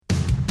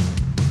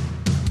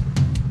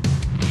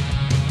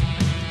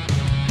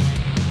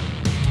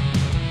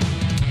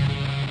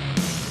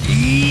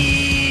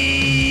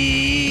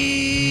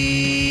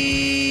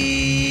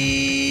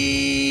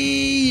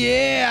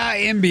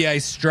NBA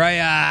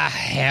Straya.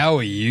 How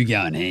are you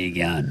going? How you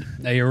going?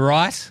 Are you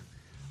right?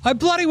 I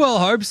bloody well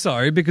hope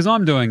so, because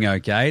I'm doing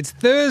okay. It's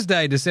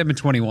Thursday, December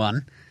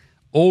 21,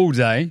 all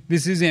day.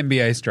 This is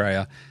NBA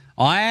Straya.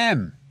 I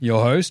am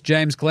your host,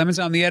 James Clements.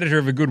 I'm the editor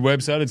of a good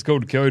website. It's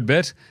called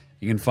CodeBet.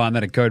 You can find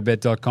that at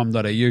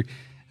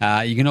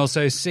codebet.com.au. You can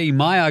also see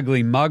my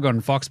ugly mug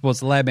on Fox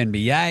Sports Lab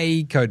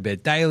NBA,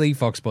 CodeBet Daily,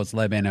 Fox Sports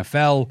Lab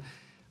NFL.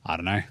 I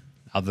don't know,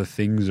 other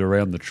things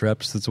around the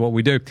traps. That's what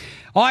we do.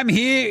 I'm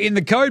here in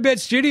the CodeBet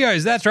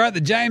studios. That's right, the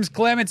James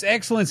Clements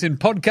Excellence in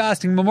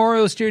Podcasting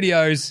Memorial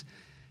Studios,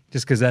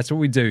 just because that's what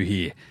we do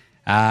here.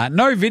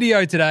 No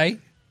video today,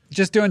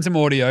 just doing some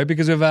audio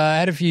because we've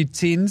had a few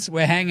tins.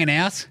 We're hanging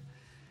out,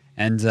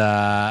 and,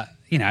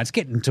 it's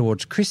getting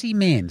towards Chrissy,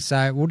 man.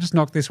 So we'll just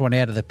knock this one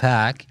out of the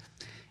park,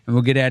 and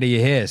we'll get out of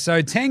your hair.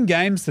 So 10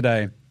 games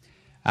today.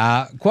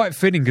 Quite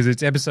fitting because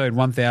it's episode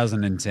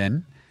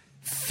 1010.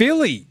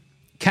 Philly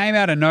came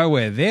out of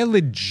nowhere. They're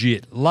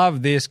legit.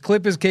 Love this.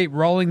 Clippers keep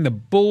rolling. The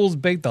Bulls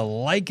beat the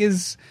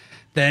Lakers.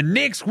 The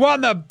Knicks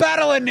won the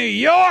battle in New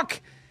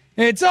York.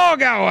 It's all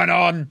going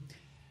on.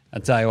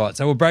 I'll tell you what.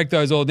 So we'll break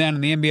those all down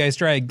in the NBA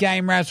Straight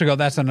game wraps. We got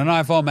That's on the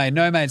Night, All Made,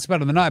 No Made, Spot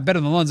of the Night, Better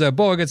than Lonzo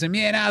Ball. Got some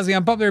now's the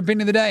unpopular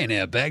opinion of the day. And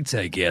our back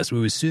takehouse, we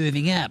were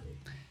serving up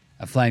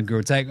a flame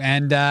grill take.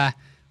 And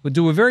we'll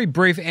do a very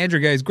brief Andrew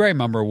Gay's Grey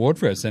Mumber Award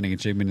for outstanding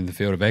achievement in the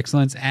field of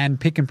excellence and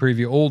pick and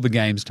preview all the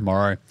games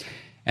tomorrow.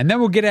 And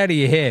then we'll get out of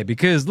your hair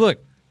because, look,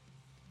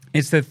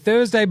 it's the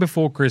Thursday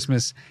before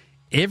Christmas.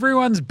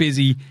 Everyone's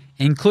busy,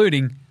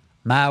 including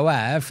my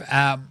wife.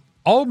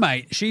 Old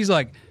mate, she's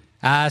like,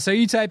 so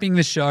you taping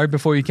the show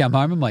before you come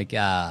home? I'm like,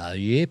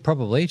 yeah,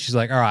 probably. She's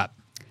like, all right,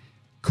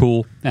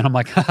 cool. And I'm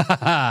like,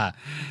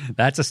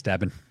 that's a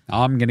stabbing.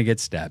 I'm going to get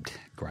stabbed.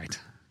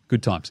 Great.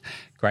 Good times.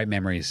 Great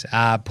memories.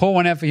 Pour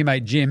one out for your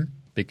mate Jim,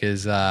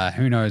 because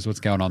who knows what's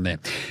going on there.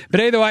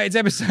 But either way, it's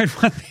episode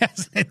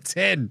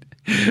 1010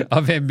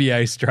 of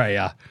NBA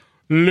Straya.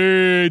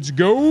 Let's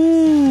go.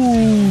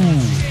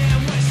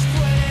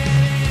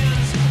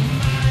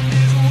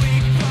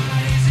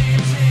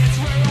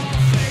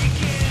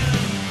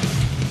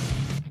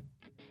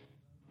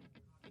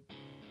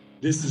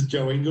 This is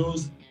Joe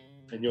Ingles,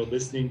 and you're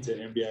listening to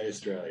NBA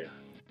Australia.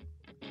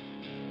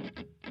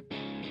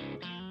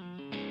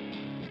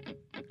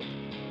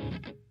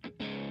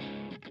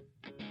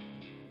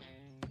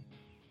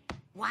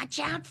 Watch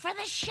out for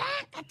the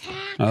shark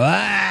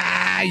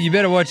attack. You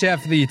better watch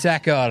out for the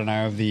attack, I don't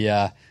know, of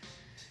the...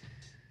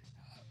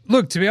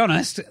 Look, to be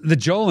honest, the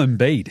Joel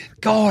Embiid.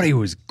 God, he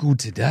was good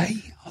today.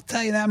 I'll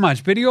tell you that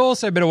much. But you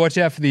also better watch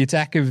out for the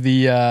attack of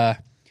the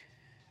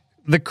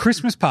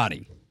Christmas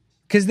party,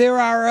 because there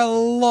are a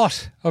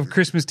lot of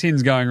Christmas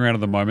tins going around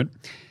at the moment.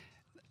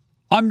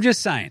 I'm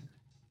just saying,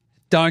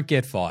 don't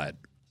get fired.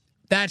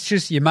 That's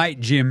just your mate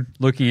Jim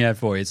looking out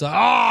for you. It's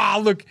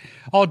like, look,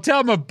 I'll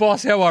tell my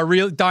boss how I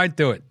really... Don't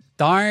do it.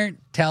 Don't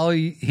tell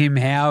him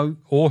how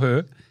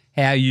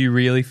you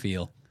really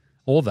feel.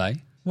 Or they,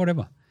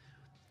 whatever.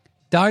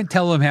 Don't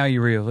tell them how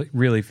you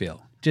really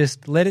feel.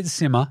 Just let it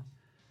simmer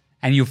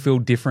and you'll feel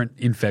different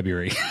in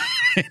February.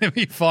 It'll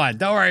be fine.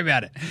 Don't worry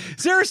about it.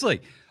 Seriously.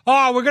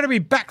 We're going to be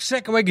back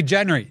second week of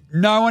January.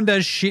 No one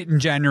does shit in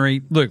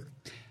January. Look,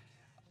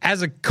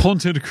 as a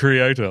content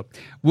creator,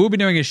 we'll be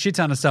doing a shit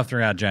ton of stuff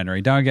throughout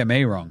January. Don't get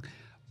me wrong.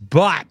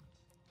 But,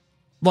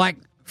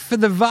 for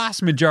the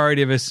vast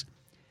majority of us,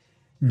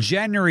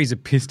 January's a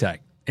piss take.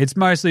 It's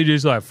mostly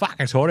just like, fuck,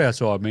 it's hot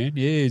outside, man.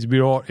 Yeah, it's a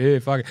bit hot. Yeah,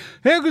 fuck it.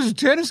 How good's the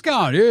tennis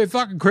going? Yeah,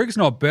 fucking cricket's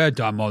not bad.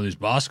 Don't mind this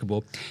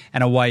basketball.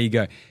 And away you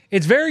go.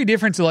 It's very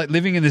different to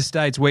living in the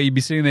States where you'd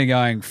be sitting there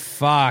going,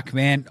 fuck,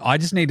 man, I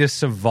just need to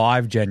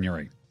survive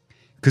January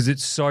because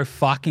it's so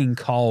fucking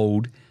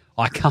cold.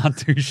 I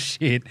can't do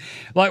shit.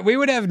 We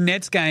would have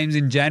Nets games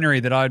in January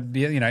that I'd be,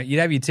 you'd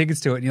have your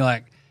tickets to it and you're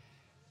like,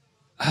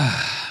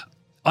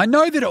 I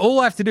know that all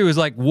I have to do is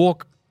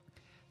walk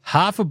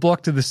half a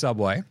block to the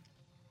subway,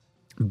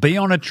 be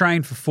on a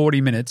train for 40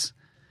 minutes,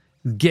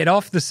 get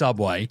off the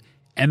subway,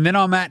 and then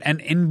I'm at an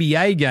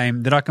NBA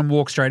game that I can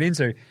walk straight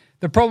into.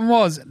 The problem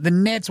was the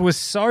Nets were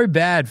so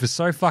bad for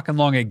so fucking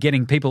long at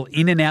getting people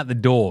in and out the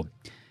door.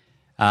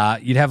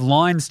 You'd have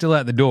lines still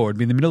out the door. It'd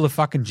be in the middle of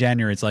fucking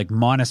January. It's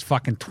minus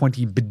fucking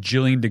 20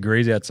 bajillion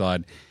degrees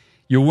outside.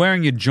 You're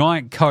wearing your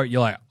giant coat.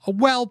 You're like, oh,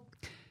 well,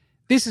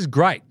 this is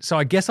great. So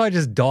I guess I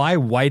just die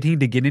waiting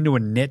to get into a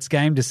Nets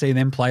game to see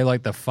them play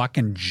the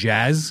fucking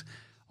Jazz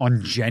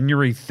on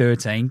January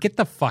 13. Get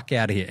the fuck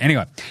out of here.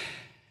 Anyway,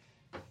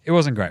 it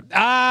wasn't great.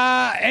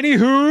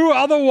 Anywho,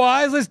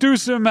 otherwise, let's do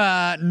some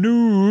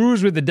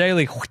news with the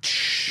daily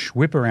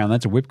whip around.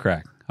 That's a whip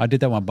crack. I did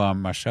that one by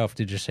myself.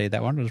 Did you see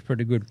that one? It was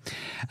pretty good.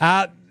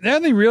 The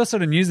only real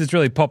sort of news that's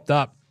really popped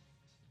up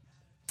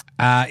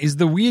is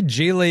the weird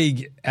G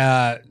League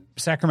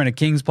Sacramento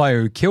Kings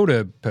player who killed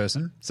a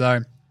person.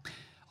 So,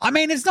 I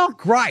mean, it's not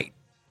great.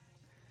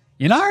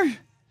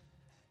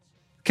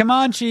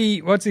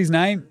 Comanche, what's his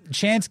name?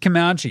 Chance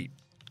Comanche.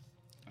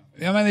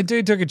 I mean, the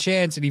dude took a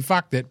chance and he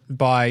fucked it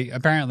by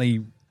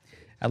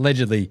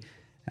allegedly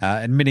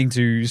admitting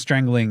to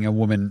strangling a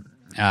woman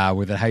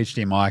with a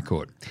HDMI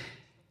cord.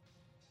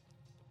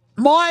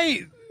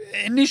 My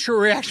initial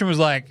reaction was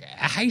like,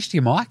 a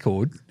HDMI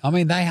cord? I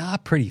mean, they are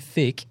pretty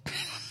thick.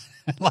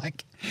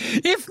 Like,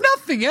 if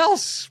nothing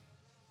else,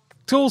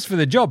 tools for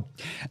the job.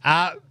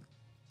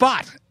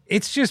 But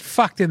it's just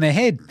fucked in the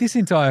head. This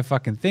entire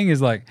fucking thing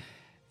is like,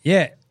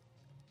 yeah,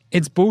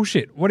 it's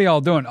bullshit. What are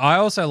y'all doing? I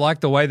also like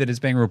the way that it's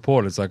being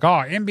reported. It's like,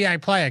 oh,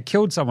 NBA player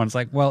killed someone. It's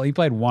like, well, he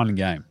played one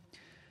game.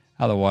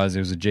 Otherwise, he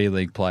was a G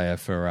League player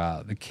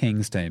for the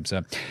Kings team.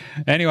 So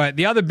anyway,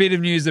 the other bit of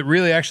news that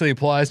really actually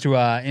applies to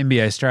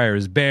NBA Australia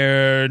is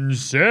Ben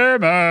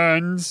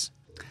Simmons.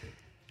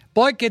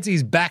 Bloke gets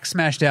his back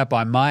smashed out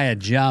by Maya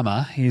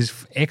Jama,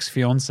 his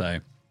ex-fiancée,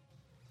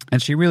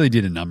 and she really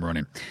did a number on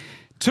him.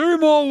 2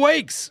 more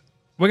weeks.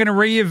 We're going to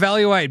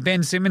reevaluate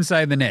Ben Simmons,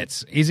 say the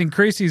Nets. He's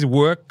increased his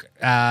work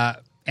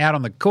out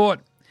on the court,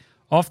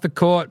 off the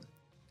court.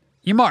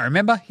 You might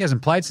remember, he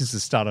hasn't played since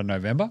the start of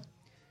November.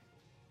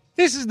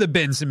 This is the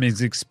Ben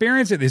Simmons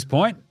experience at this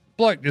point.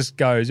 Bloke just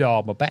goes,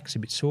 oh, my back's a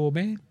bit sore,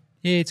 man.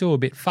 Yeah, it's all a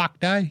bit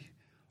fucked, eh?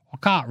 I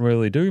can't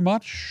really do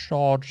much.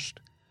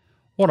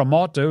 What I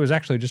might do is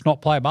actually just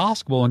not play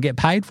basketball and get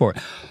paid for it.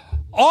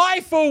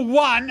 I, for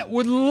one,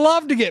 would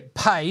love to get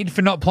paid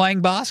for not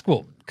playing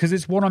basketball because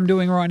it's what I'm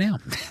doing right now.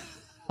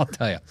 I'll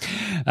tell you.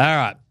 All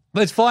right.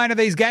 Let's fly into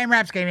these game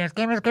wraps. Game wraps.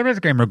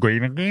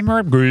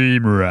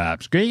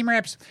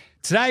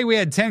 Today we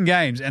had 10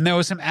 games and there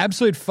were some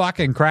absolute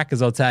fucking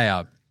crackers, I'll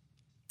tell you.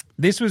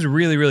 This was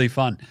really, really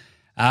fun.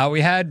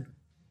 We had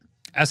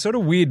a sort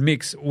of weird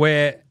mix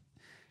where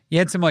you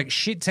had some like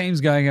shit teams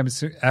going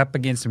up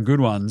against some good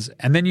ones,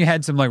 and then you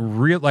had some like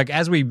real, like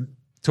as we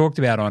talked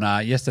about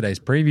on yesterday's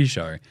preview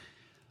show,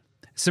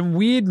 some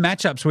weird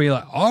matchups where you're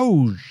like,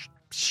 oh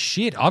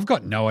shit, I've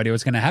got no idea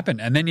what's going to happen.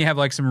 And then you have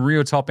like some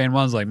real top end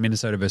ones like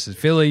Minnesota versus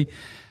Philly,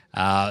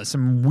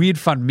 some weird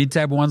fun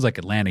mid-table ones like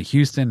Atlanta,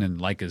 Houston, and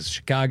Lakers,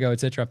 Chicago,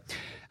 etc.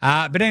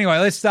 But anyway,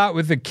 let's start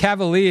with the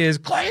Cavaliers,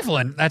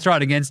 Cleveland. That's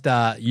right, against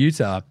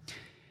Utah.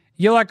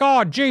 You're like,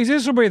 oh, geez,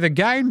 this will be the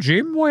game,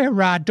 Jim,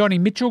 where Donnie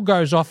Mitchell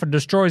goes off and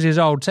destroys his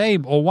old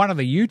team, or one of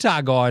the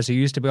Utah guys who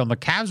used to be on the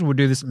Cavs would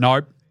do this.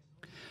 Nope.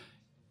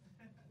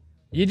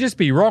 You'd just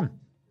be wrong.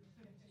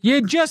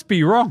 You'd just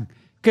be wrong.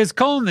 Because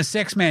Colin the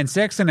Sex Man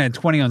Sexton had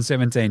 20 on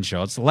 17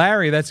 shots.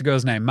 Larry, that's a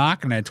girl's name,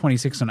 Markin, had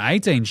 26 on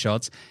 18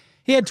 shots.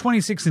 He had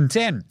 26 and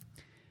 10.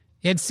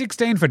 He had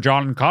 16 for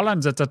John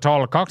Collins. It's a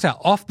tall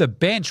cocktail. Off the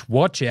bench,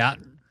 watch out.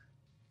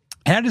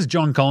 How does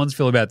John Collins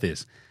feel about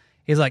this?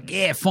 He's like,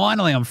 yeah,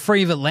 finally, I'm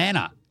free of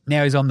Atlanta.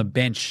 Now he's on the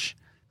bench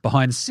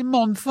behind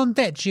Simon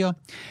Fontecchio.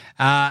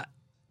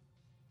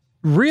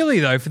 Really,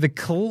 though, for the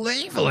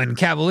Cleveland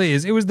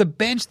Cavaliers, it was the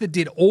bench that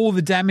did all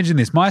the damage in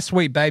this. My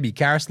sweet baby,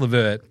 Karis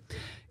LeVert,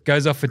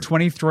 goes off for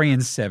 23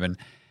 and 7.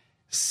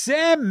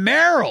 Sam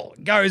Merrill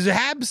goes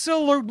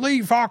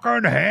absolutely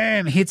fucking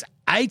ham. Hits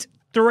 8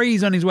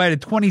 threes on his way to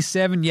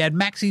 27. You had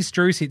Maxi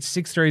Strus hit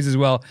 6 threes as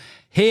well.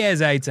 He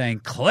has 18.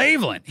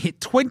 Cleveland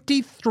hit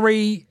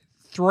 23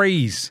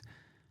 threes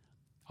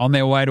on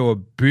their way to a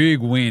big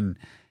win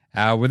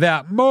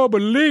without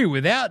Mobley,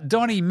 without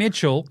Donnie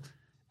Mitchell,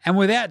 and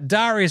without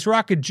Darius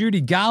Rucker,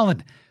 Judy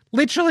Garland.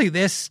 Literally,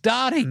 they're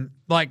starting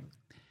like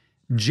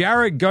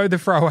Jared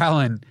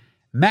Go-the-Fro-Allen,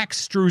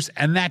 Max Strus,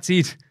 and that's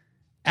it.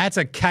 That's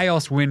a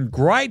chaos win.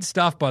 Great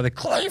stuff by the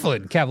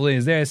Cleveland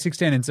Cavaliers there,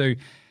 16 and 2.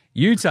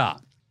 Utah,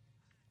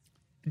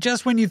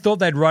 just when you thought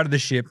they'd righted the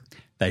ship,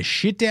 they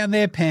shit down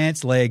their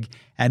pants leg,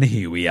 and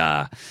here we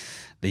are.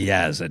 The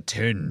Jazz at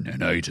 10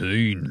 and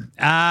 18.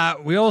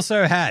 We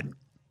also had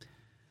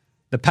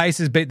the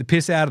Pacers beat the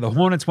piss out of the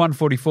Hornets,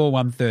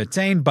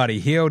 144-113. Buddy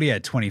Hield, he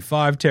had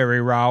 25. Terry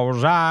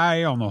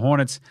Rozier on the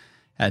Hornets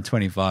had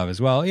 25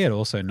 as well. He had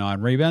also 9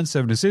 rebounds,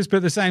 7 assists, but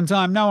at the same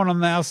time, no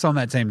one else on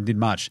that team did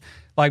much.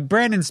 Like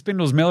Brandon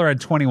Spindles-Miller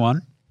had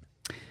 21.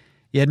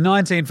 He had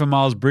 19 for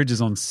Miles Bridges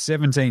on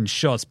 17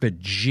 shots, but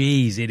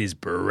geez, it is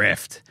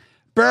bereft.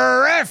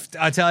 Bereft,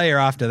 I tell you,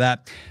 after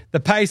that. The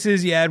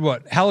Pacers, you had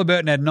what?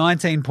 Halliburton had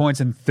 19 points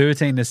and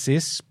 13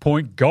 assists.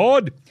 Point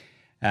God.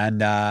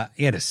 And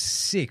he had a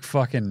sick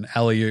fucking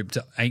alley-oop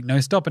to Ain't No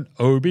Stopping,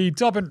 Obi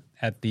Toppin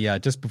at the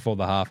just before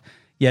the half.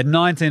 He had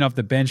 19 off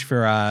the bench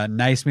for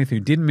Naismith, who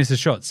didn't miss a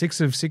shot. 6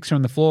 of 6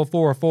 from the floor,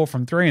 4 of 4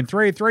 from 3, and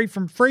 3 of 3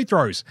 from free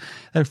throws.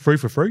 That's free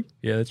for free?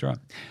 Yeah, that's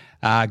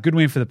right. Good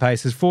win for the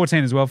Pacers.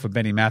 14 as well for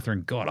Benny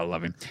Mathurin. God, I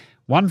love him.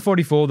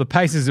 144, the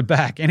Pacers are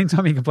back.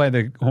 Anytime you can play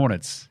the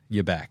Hornets,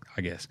 you're back,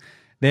 I guess.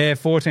 They're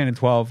 14 and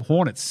 12.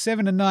 Hornets,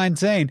 7 and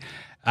 19. You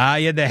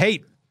had the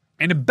Heat.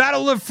 In the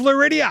Battle of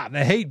Florida,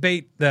 the Heat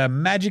beat the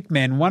Magic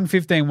Men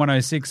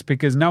 115-106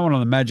 because no one on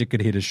the Magic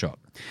could hit a shot.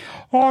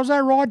 Oh, is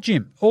that right,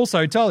 Jim?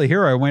 Also, Tyler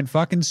Hero went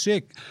fucking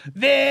sick.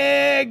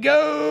 There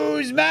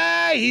goes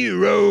my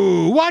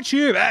hero. Watch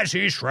him as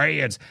he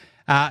shreds.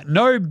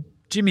 No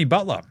Jimmy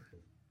Butler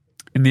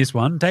in this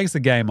one. Takes the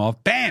game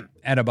off. Bam!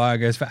 Adebayo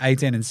goes for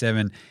 18 and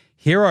 7.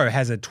 Hero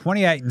has a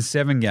 28 and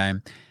 7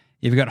 game.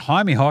 You've got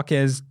Jaime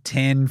Jaquez,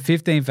 10,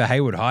 15 for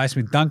Hayward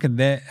Highsmith. Duncan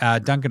there.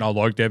 Duncan, I'd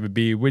like to have a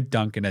beer with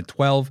Duncan at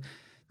 12.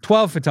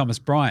 12 for Thomas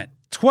Bryant.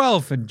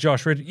 12 for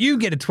Josh Richardson. You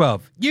get a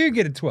 12. You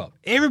get a 12.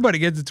 Everybody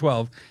gets a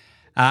 12.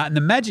 And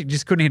the Magic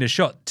just couldn't hit a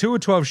shot. 2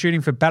 of 12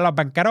 shooting for Paolo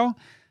Banchero,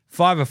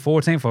 5 of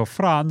 14 for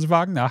Franz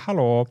Wagner,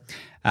 hello,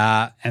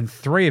 and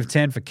 3 of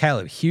 10 for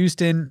Caleb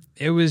Houston.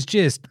 It was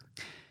just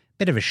a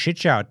bit of a shit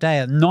show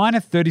day. 9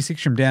 of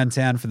 36 from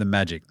downtown for the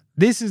Magic.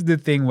 This is the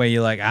thing where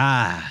you're like,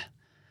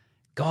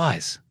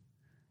 guys,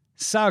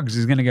 Suggs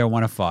is going to go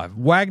 1 of 5.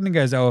 Wagner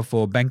goes 0 of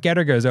 4.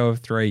 Banchero goes 0 of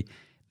 3.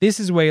 This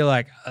is where you're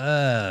like,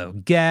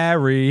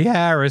 Gary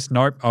Harris,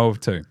 nope, 0 of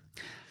 2.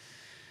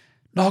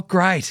 Not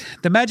great.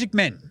 The Magic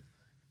men,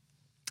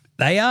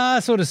 they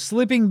are sort of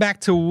slipping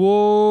back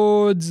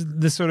towards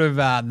the sort of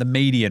the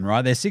median,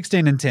 right? They're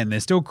 16 and 10. They're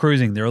still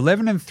cruising. They're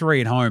 11 and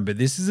 3 at home, but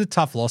this is a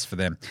tough loss for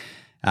them.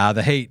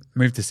 The Heat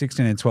moved to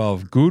 16 and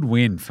 12. Good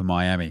win for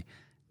Miami.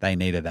 They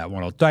needed that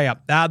one. I'll tell you.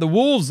 The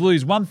Wolves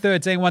lose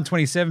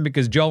 113-127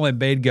 because Joel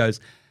Embiid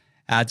goes,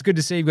 it's good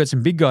to see you've got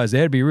some big guys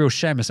there. It'd be a real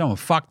shame if someone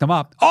fucked them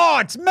up. Oh,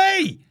 it's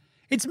me.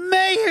 It's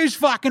me who's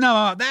fucking them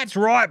up. That's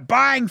right.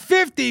 Bang,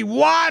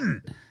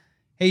 51.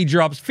 He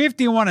drops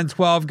 51 and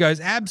 12, goes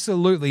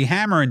absolutely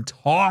hammer and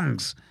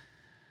tongs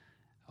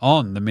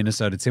on the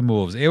Minnesota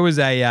Timberwolves. It was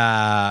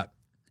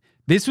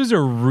this was a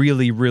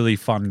really, really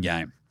fun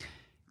game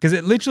because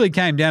it literally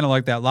came down to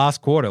like that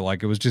last quarter.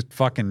 Like it was just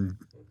fucking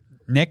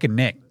neck and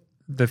neck.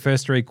 The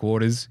first 3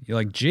 quarters, you're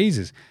like,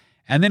 Jesus.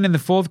 And then in the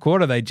fourth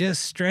quarter, they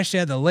just stretched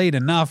out the lead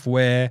enough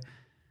where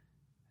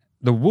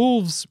the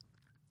Wolves,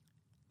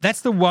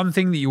 that's the one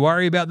thing that you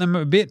worry about them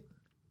a bit,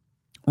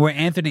 where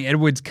Anthony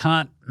Edwards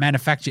can't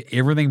manufacture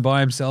everything by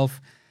himself.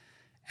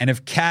 And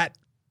if Cat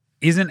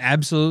isn't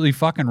absolutely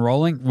fucking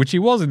rolling, which he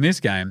was in this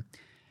game,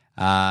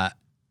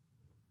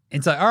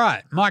 it's like, all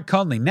right, Mike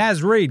Conley,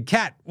 Naz Reid,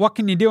 Cat, what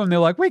can you do? And they're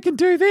like, we can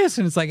do this.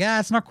 And it's like,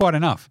 it's not quite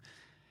enough.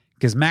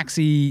 Because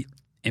Maxey,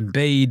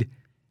 Embiid,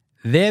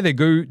 they're the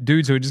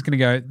dudes who are just going to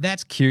go,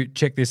 that's cute,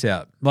 check this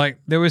out. Like,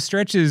 there were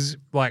stretches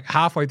like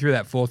halfway through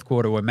that fourth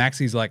quarter where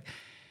Maxey's like,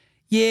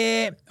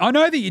 yeah, I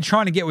know that you're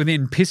trying to get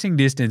within pissing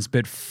distance,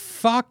 but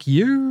fuck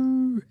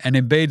you. And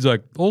Embiid's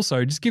like,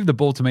 also, just give the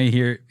ball to me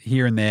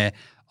here and there.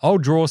 I'll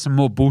draw some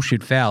more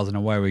bullshit fouls, and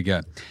away we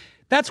go.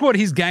 That's what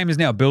his game is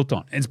now built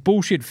on. It's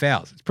bullshit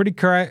fouls. It's pretty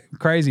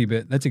crazy,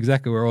 but that's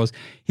exactly where it was.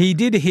 He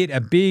did hit a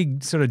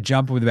big sort of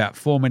jumper with about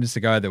 4 minutes to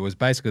go that was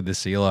basically the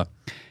sealer,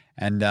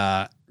 and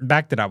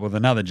backed it up with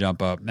another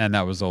jumper, and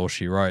that was all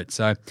she wrote.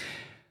 So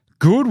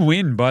good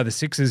win by the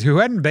Sixers, who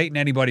hadn't beaten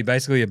anybody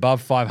basically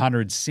above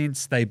 500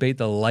 since they beat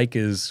the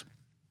Lakers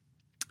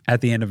at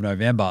the end of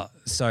November.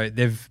 So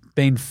they've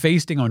been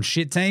feasting on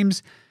shit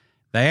teams.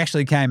 They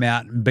actually came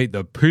out and beat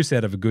the piss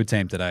out of a good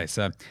team today.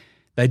 So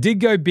they did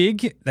go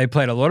big. They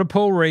played a lot of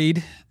Paul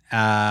Reed.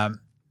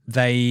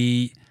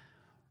 They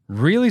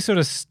really sort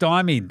of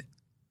stymied.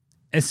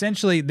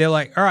 Essentially, they're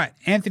like, all right,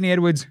 Anthony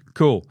Edwards,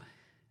 cool.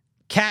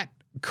 Cat,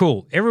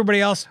 cool. Everybody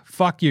else,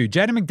 fuck you.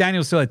 Jaden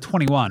McDaniels still had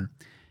 21.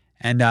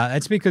 And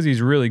that's because he's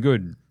really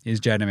good, is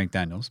Jaden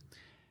McDaniels.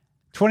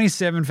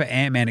 27 for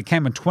Ant-Man. It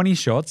came on 20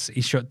 shots.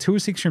 He shot 2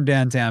 of 6 from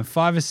downtown,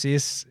 5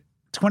 assists,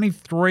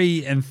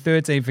 23 and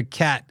 13 for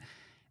Cat.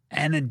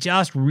 And it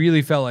just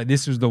really felt like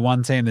this was the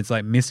one team that's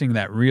like missing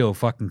that real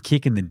fucking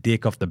kick in the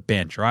dick off the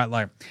bench, right?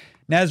 Like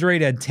Naz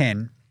Reid had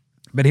 10,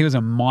 but he was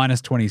a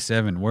minus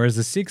 27. Whereas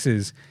the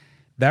Sixers,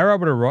 they were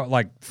able to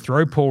like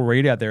throw Paul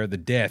Reed out there at the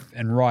death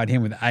and ride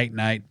him with 8 and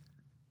 8.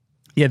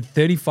 He had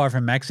 35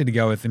 from Maxey to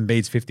go with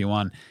Embiid's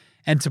 51.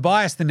 And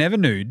Tobias, the never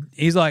nude,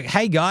 he's like,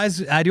 hey, guys,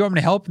 do you want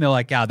me to help? And they're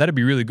like, that'd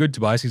be really good,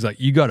 Tobias. He's like,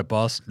 you got it,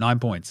 boss. 9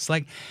 points. It's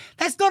like,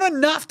 that's not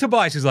enough,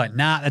 Tobias. He's like,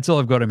 nah, that's all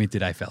I've got on me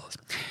today, fellas.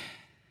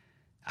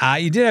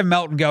 You did have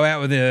Melton go out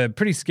with a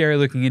pretty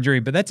scary-looking injury,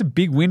 but that's a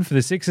big win for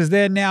the Sixers.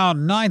 They're now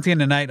 19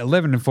 and 8,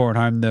 11 and 4 at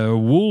home. The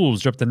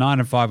Wolves dropped to 9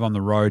 and 5 on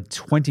the road,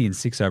 20 and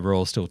 6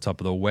 overall, still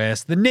top of the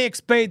West. The Knicks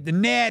beat the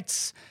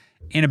Nets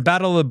in a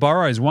battle of the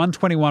boroughs,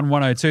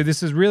 121-102.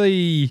 This is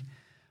really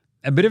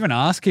a bit of an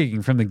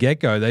ass-kicking from the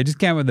get-go. They just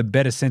came with a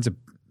better sense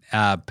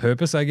of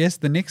purpose, I guess,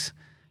 the Knicks.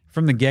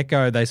 From the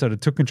get-go, they sort of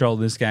took control of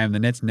this game. The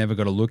Nets never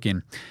got a look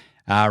in.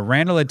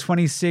 Randall had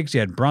 26. You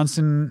had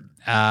Brunson,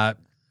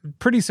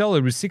 pretty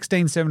solid with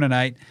 16, 7, and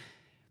 8.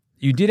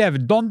 You did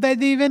have Dante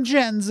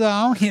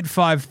DiVincenzo hit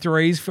 5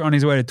 threes on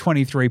his way to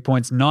 23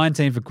 points,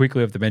 19 for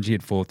quickly off the bench. He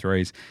hit 4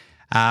 threes.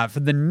 For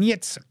the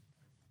Nets,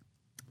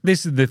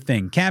 this is the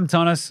thing. Cam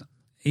Thomas,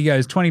 he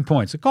goes 20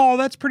 points. Like, oh,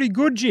 that's pretty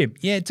good, Jim.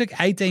 Yeah, it took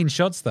 18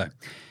 shots, though.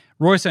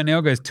 Royce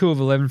O'Neal goes 2 of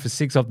 11 for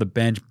 6 off the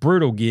bench.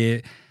 Brutal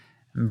gear.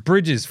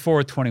 Bridges, 4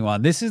 of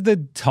 21. This is the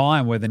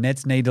time where the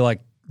Nets need to, like,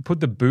 put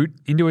the boot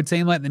into a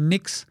team like the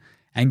Knicks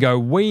and go,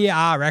 we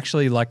are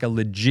actually like a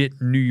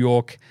legit New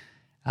York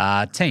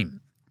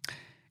team.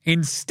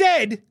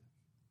 Instead,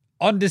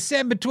 on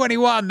December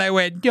 21, they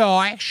went, no,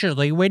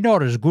 actually, we're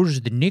not as good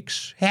as the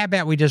Knicks. How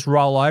about we just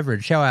roll over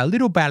and show our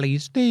little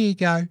bellies? There you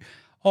go.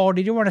 Oh,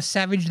 did you want to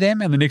savage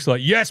them? And the Knicks are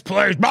like, yes,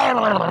 please.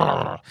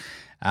 The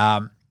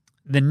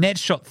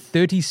Nets shot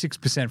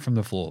 36% from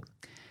the floor.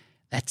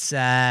 That's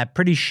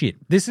pretty shit.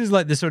 This is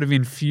like the sort of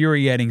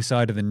infuriating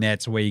side of the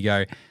Nets where you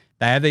go,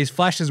 They have these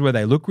flashes where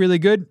they look really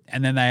good,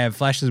 and then they have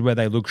flashes where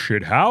they look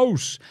shit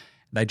house.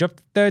 They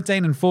dropped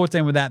 13 and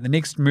 14 with that. The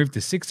Knicks moved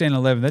to 16 and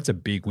 11. That's a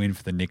big win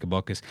for the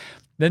Knickerbockers.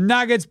 The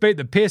Nuggets beat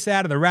the piss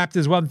out of the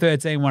Raptors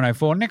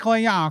 113-104. Nikola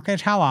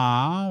Jokic,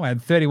 hello,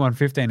 had 31,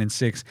 15, and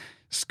 6.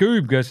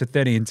 Scoob goes for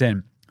 30 and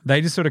 10.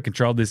 They just sort of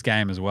controlled this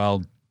game as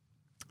well.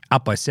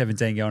 Up by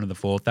 17 going to the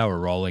fourth. They were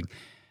rolling.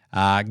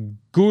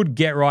 Good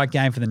get-right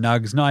game for the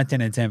Nugs.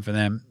 19 and 10 for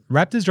them.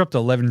 Raptors dropped to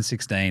 11 and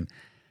 16.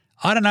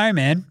 I don't know,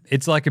 man.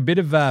 It's like a bit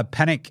of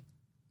panic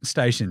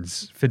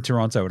stations for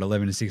Toronto at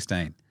 11 and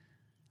 16.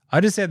 I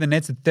just said the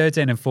Nets at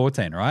 13 and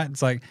 14, right?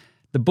 It's like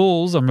the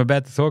Bulls, I'm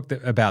about to talk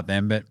about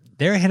them, but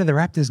they're ahead of the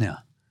Raptors now.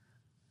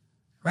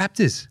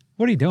 Raptors,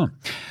 what are you doing?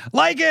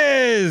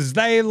 Lakers,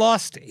 they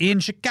lost in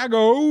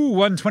Chicago,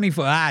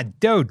 124.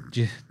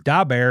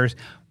 Da Bears,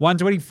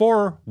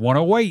 124,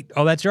 108.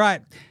 Oh, that's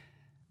right.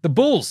 The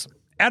Bulls,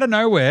 out of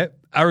nowhere,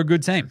 are a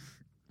good team.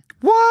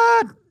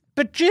 What?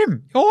 But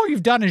Jim, all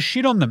you've done is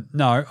shit on them.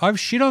 No, I've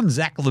shit on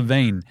Zach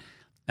LaVine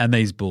and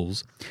these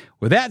Bulls.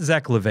 Without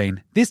Zach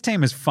LaVine, this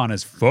team is fun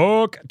as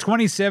fuck.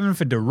 27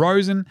 for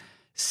DeRozan,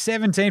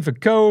 17 for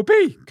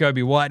Kobe.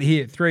 Kobe White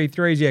hit 3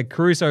 threes. Yeah,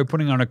 Caruso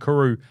putting on a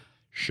Kuru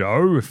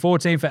show.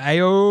 14 for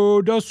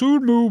Ayo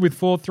Dosunmu with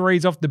 4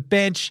 threes off the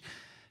bench.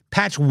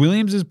 Patch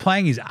Williams is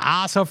playing his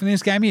ass off in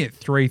this game. He hit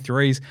 3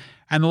 threes.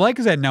 And the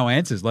Lakers had no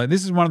answers. Like,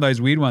 this is one of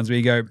those weird ones where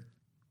you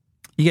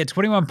get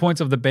 21 points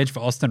off the bench for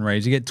Austin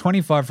Reeves. You get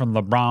 25 from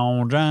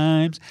LeBron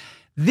James.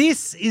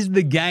 This is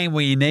the game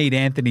where you need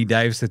Anthony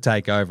Davis to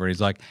take over. He's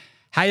like,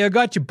 hey, I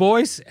got you,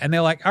 boys. And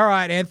they're like, all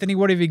right, Anthony,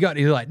 what have you got?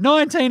 He's like,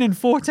 19 and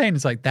 14.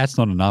 It's like, that's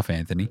not enough,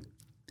 Anthony.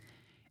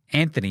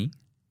 Anthony,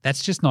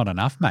 that's just not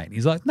enough, mate.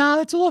 He's like, nah,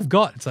 that's all I've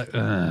got. It's like,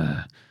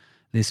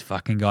 this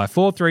fucking guy.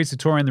 4 threes to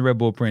Torian the Red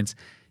Bull Prince.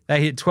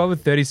 They hit 12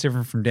 of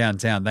 37 from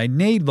downtown. They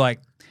need,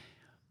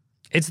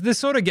 it's the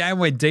sort of game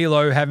where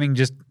D'Lo having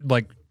just,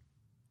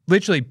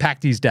 literally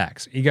packed his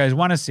dacks. He goes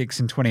 1 of 6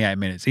 in 28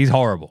 minutes. He's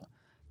horrible.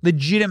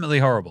 Legitimately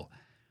horrible.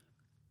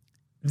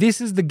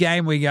 This is the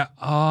game where you go,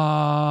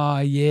 oh,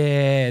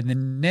 yeah.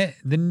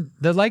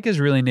 The Lakers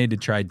really need to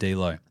trade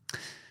D'Lo.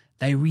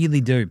 They really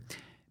do.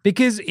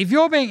 Because if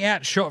you're being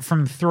outshot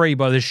from 3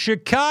 by the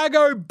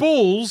Chicago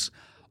Bulls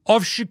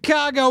of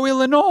Chicago,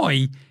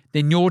 Illinois,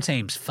 then your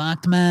team's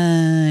fucked,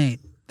 mate.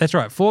 That's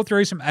right. 4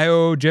 threes from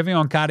AO.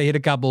 Javion Carter hit a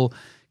couple.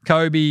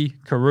 Kobe,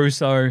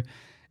 Caruso.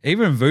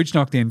 Even Vooch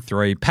knocked in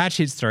 3. Patch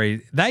hits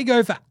 3. They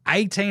go for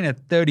 18 of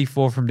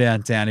 34 from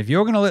downtown. If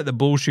you're going to let the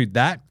Bulls shoot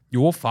that,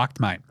 you're fucked,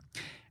 mate.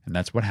 And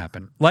that's what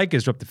happened.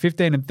 Lakers dropped to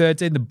 15 and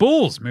 13. The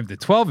Bulls moved to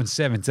 12 and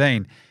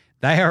 17.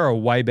 They are a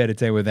way better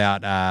team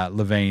without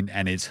LaVine,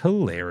 and it's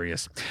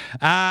hilarious.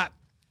 The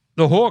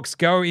Hawks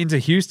go into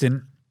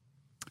Houston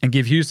and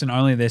give Houston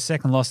only their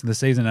second loss of the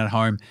season at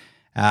home.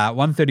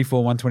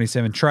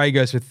 134-127. Trey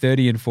goes for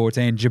 30 and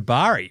 14.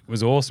 Jabari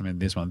was awesome in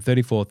this one.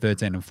 34,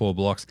 13, and 4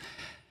 blocks.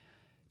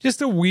 Just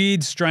a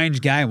weird,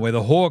 strange game where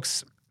the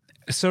Hawks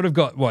sort of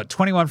got,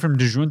 21 from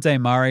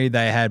DeJounte Murray.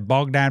 They had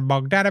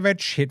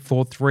Bogdanovic hit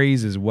 4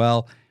 threes as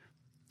well.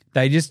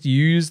 They just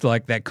used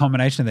that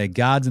combination of their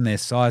guards and their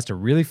size to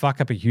really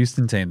fuck up a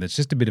Houston team that's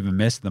just a bit of a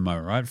mess at the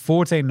moment, right?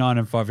 14, 9,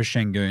 and 5 for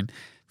Şengün.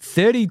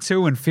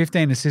 32 and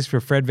 15 assists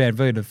for Fred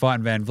VanVleet of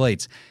fighting Van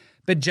Vliets.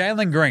 But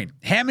Jalen Green,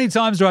 how many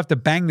times do I have to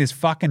bang this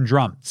fucking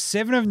drum?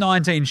 7 of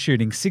 19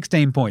 shooting,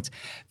 16 points.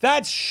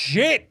 That's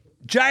shit.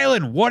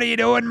 Jalen, what are you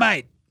doing,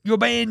 mate? You're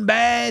being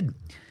bad.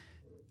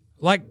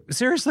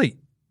 Seriously,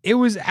 it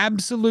was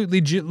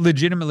absolutely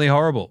legitimately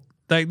horrible.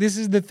 This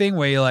is the thing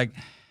where you're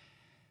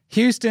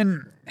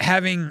Houston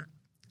having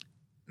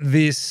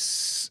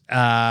this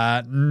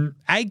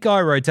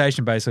 8-guy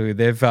rotation, basically.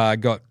 They've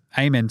got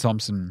Amen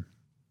Thompson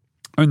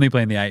only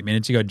playing the 8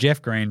 minutes. You got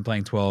Jeff Green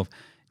playing 12.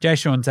 Jay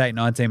Sean Tate,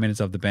 19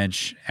 minutes off the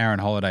bench. Aaron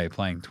Holiday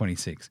playing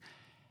 26.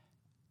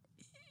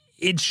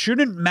 It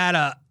shouldn't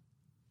matter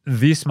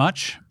this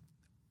much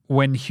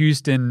when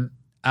Houston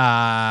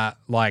are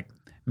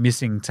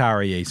missing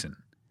Tari Eason.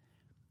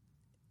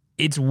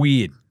 It's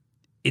weird.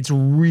 It's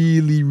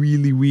really,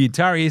 really weird.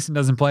 Tari Eason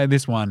doesn't play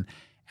this one,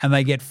 and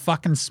they get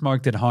fucking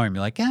smoked at home.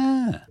 You're like,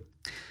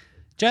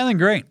 Jalen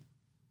Green.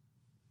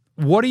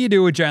 What do you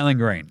do with Jalen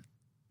Green?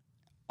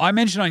 I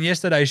mentioned on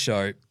yesterday's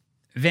show,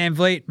 Van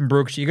Vliet and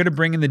Brooks, you got to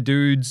bring in the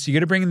dudes, you got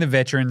to bring in the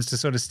veterans to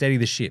sort of steady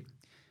the ship.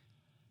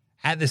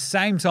 At the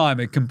same time,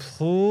 it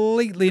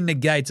completely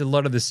negates a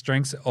lot of the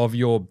strengths of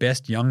your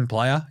best young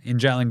player in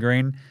Jalen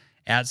Green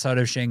outside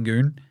of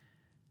Şengün.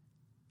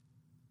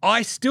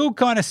 I still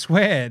kind of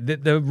swear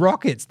that the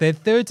Rockets, they're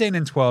 13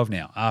 and 12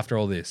 now after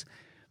all this.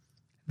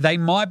 They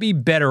might be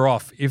better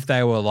off if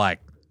they were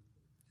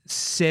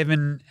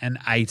 7 and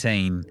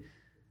 18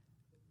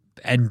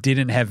 and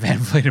didn't have Van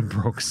Vliet and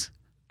Brooks.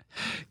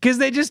 Because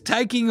they're just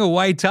taking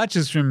away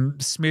touches from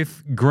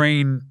Smith,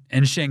 Green,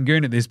 and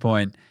Şengün at this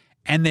point,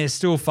 and they're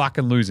still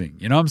fucking losing.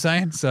 You know what I'm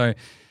saying? So,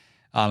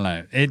 I don't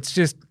know. It's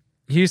just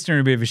Houston are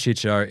a bit of a shit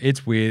show.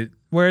 It's weird.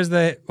 Whereas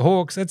the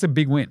Hawks, that's a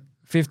big win.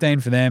 15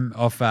 for them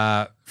off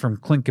from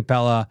Clint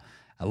Capella,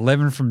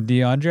 11 from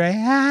DeAndre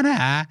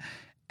Hanna,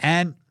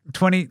 and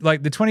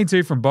the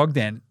 22 from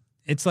Bogdan,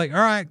 it's like, all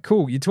right,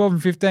 cool. You're 12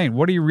 and 15.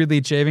 What are you really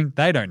achieving?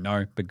 They don't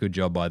know, but good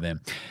job by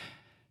them.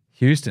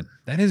 Houston,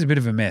 that is a bit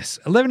of a mess.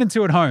 11 and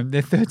 2 at home.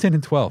 They're 13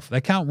 and 12.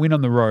 They can't win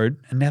on the road,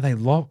 and now they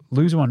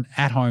lose one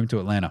at home to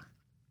Atlanta.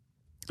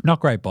 Not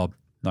great, Bob.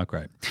 Not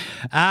great.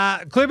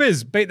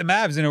 Clippers beat the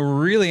Mavs in a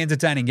really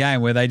entertaining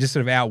game where they just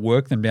sort of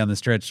outworked them down the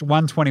stretch.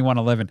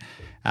 121-11.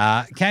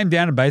 Came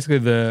down to basically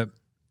the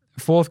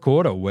fourth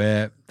quarter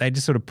where they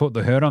just sort of put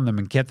the hurt on them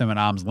and kept them at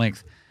arm's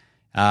length.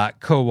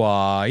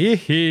 Kawhi,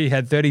 he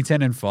had 30,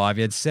 10, and 5.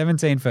 He had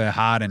 17 for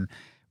Harden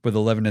with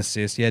 11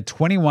 assists. He had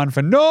 21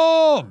 for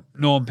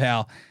Norm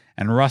Powell,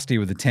 and Rusty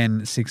with a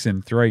 10, 6,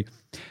 and 3.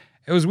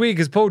 It was weird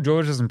because Paul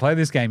George doesn't play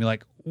this game. You're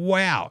like,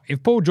 wow,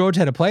 if Paul George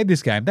had played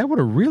this game, that would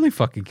have really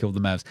fucking killed the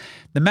Mavs.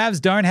 The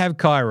Mavs don't have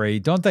Kyrie.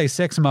 Dante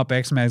sex him up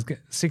X-Mavs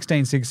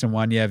 16, 6, and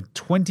 1. You have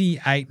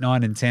 28,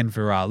 9, and 10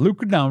 for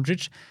Luka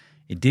Doncic.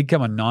 It did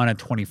come on 9 of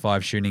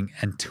 25 shooting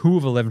and 2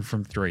 of 11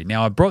 from 3.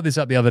 Now, I brought this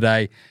up the other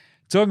day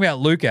talking about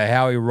Luka,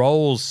 how he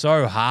rolls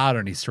so hard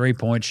on his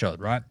three-point shot,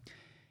 right?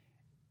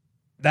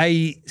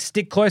 They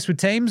stick close with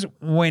teams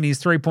when his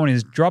three-point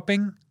is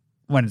dropping.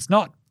 When it's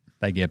not,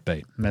 they get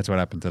beat. And that's what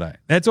happened today.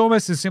 That's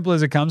almost as simple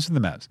as it comes for the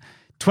Mavs.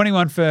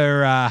 21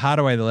 for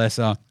Hardaway the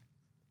lesser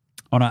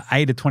on an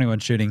 8 of 21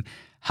 shooting.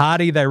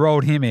 Hardy, they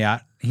rolled him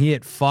out. He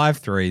hit 5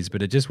 threes,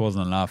 but it just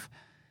wasn't enough.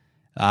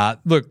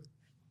 Look,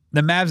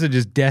 the Mavs are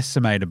just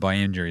decimated by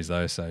injuries,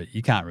 though, so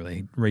you can't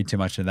really read too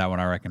much into that one,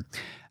 I reckon.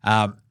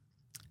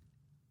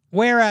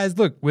 Whereas,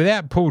 look,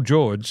 without Paul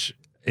George,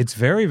 it's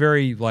very,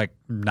 very,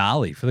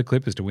 gnarly for the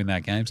Clippers to win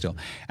that game still.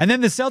 And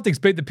then the Celtics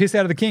beat the piss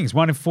out of the Kings,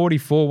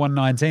 144,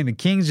 119. The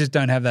Kings just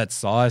don't have that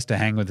size to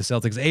hang with the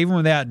Celtics, even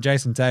without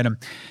Jason Tatum.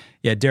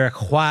 Yeah,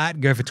 Derek White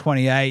go for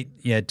 28.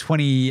 Yeah,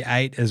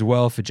 28 as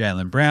well for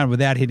Jaylen Brown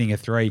without hitting a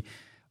three.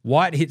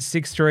 White hit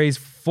 6 threes,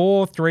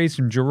 4 threes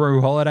from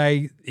Jrue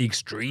Holiday. The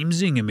extreme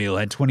zinger meal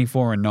had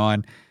 24 and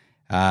 9.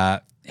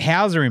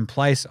 Hauser in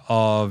place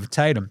of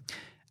Tatum.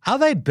 Are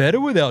they better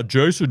without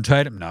Jason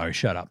Tatum? No,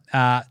 shut up.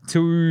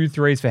 2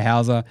 threes for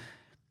Hauser.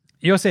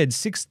 You also had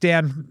 6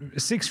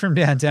 from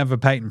downtown for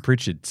Peyton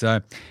Pritchard.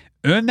 So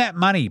earn that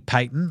money,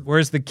 Peyton.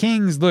 Whereas the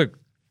Kings, look,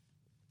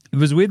 it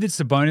was weird that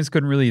Sabonis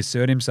couldn't really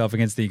assert himself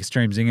against the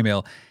extreme zinger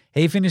meal.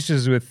 He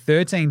finishes with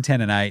 13,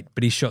 10, and 8,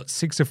 but he shot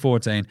 6 of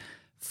 14.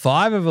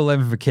 5 of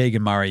 11 for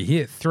Keegan Murray. He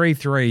hit 3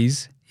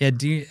 threes. He had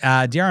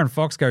De'Aaron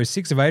Fox go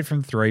 6 of 8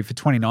 from 3 for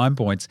 29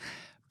 points.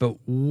 But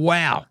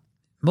wow.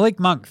 Malik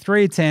Monk,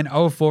 3 of 10,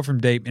 0 of 4 from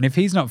deep. And if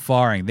he's not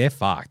firing, they're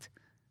fucked.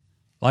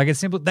 It's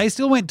simple. They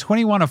still went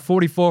 21 of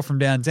 44 from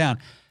downtown.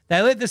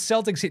 They let the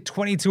Celtics hit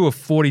 22 of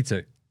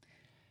 42.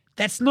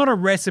 That's not a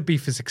recipe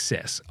for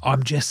success.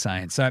 I'm just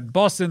saying. So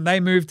Boston, they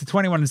moved to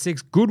 21 and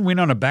 6. Good win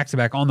on a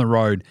back-to-back on the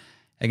road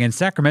against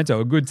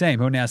Sacramento, a good team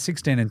who are now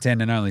 16 and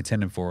 10 and only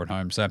 10 and 4 at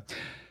home. So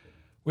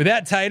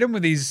without Tatum,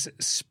 with his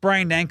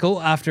sprained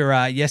ankle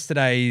after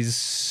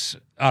yesterday's,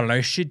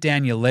 shit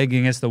down your leg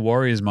against the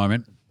Warriors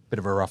moment, bit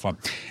of a rough one.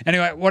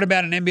 Anyway, what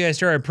about an NBA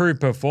Straya approved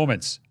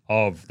performance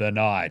of the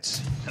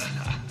night?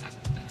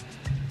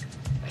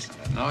 That's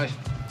not a night.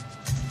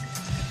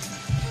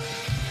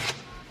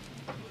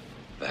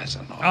 That's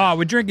a night. Oh,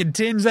 we're drinking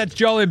Tim's. That's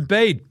Joel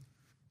Embiid.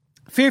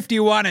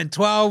 51 and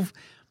 12.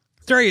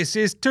 3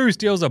 assists, 2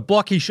 steals, a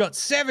block. He shot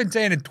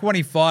 17 and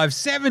 25,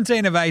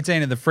 17 of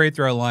 18 at the free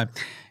throw line.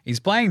 He's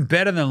playing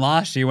better than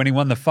last year when he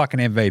won the fucking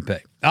MVP.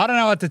 I don't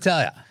know what to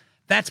tell you.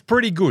 That's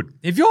pretty good.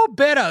 If you're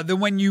better than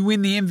when you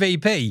win the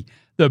MVP,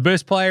 the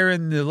best player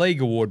in the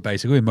league award,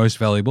 basically, most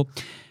valuable,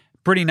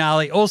 pretty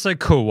gnarly. Also,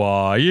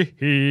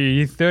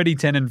 Kawhi, 30,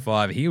 10, and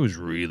 5. He was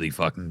really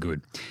fucking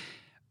good.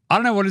 I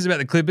don't know what it is about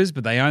the Clippers,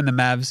 but they own the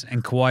Mavs,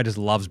 and Kawhi just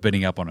loves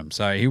beating up on them.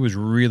 So he was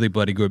really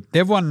bloody good.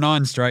 They've won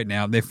 9 straight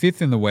now. They're 5th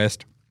in the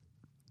West.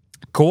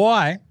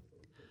 Kawhi,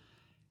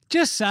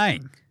 just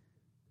saying,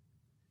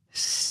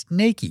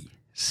 sneaky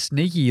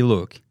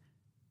look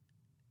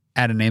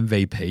at an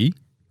MVP?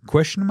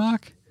 Question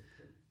mark?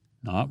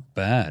 Not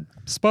bad.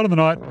 Spot of the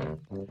night.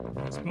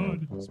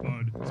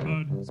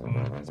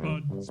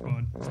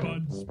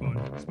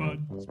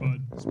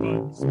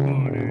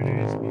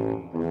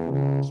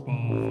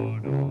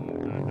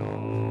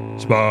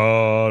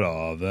 Spot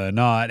of the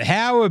night.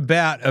 How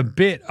about a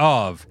bit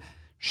of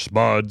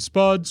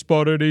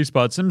spottity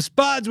spot? Some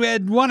spuds. We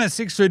had 1 of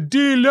 6 for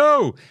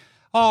D'Lo.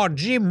 Oh,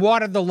 Jim, why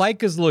did the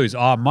Lakers lose?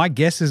 Oh, my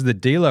guess is that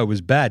D'Lo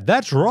was bad.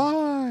 That's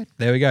right.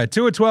 There we go.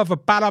 2 of 12 for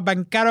Paolo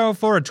Banchero,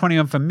 4 of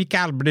 21 for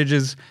Mikal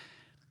Bridges.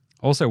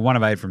 Also 1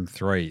 of 8 from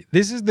 3.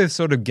 This is the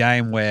sort of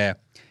game where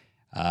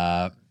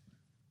not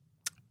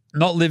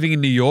living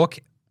in New York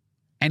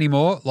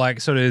anymore,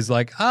 that's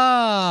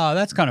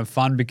kind of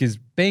fun because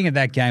being at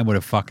that game would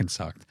have fucking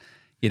sucked.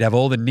 You'd have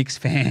all the Knicks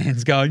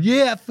fans going,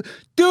 yeah,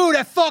 dude,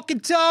 I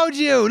fucking told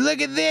you.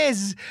 Look at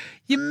this.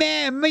 Your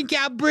man,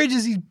 Mikal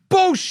Bridges, he's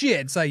bullshit.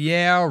 It's like,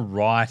 yeah, all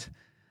right.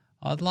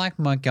 I'd like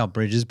Mikal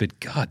Bridges, but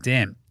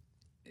goddamn.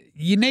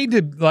 You need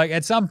to,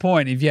 at some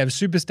point, if you have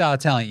superstar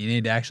talent, you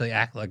need to actually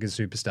act like a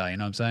superstar. You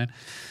know what I'm saying?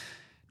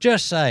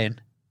 Just saying.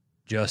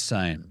 Just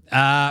saying.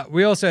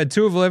 We also had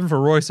 2 of 11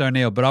 for Royce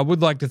O'Neal, but I would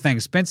like to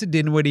thank Spencer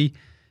Dinwiddie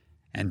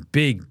and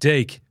Big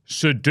Deke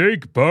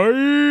Sadiq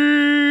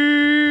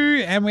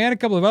Bey. And we had a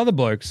couple of other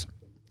blokes.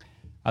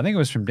 I think it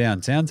was from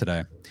downtown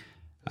today.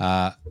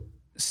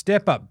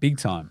 Step up big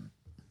time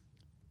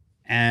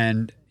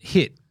and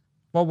hit.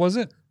 What was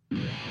it?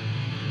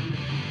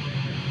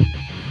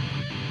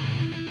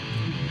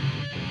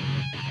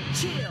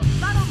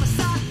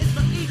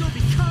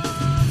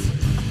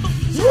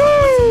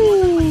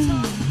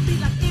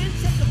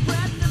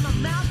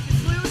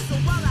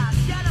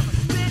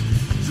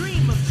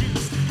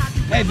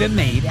 Ever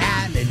made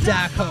out the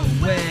dark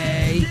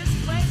hallway.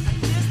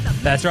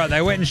 That's right.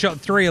 They went and shot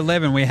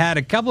 311. We had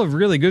a couple of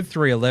really good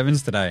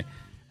 311s today.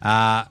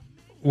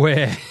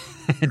 Where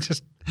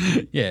just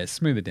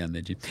smooth it down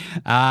there, Jim.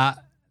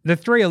 The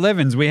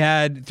 311s, we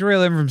had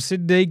 311 from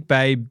Sadiq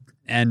Bey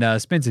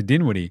and Spencer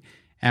Dinwiddie.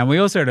 And we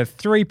also had a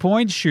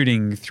 3-point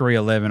shooting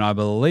 311, I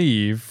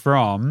believe,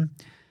 from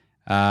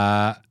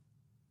Tim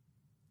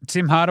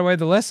Hardaway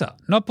the Lesser.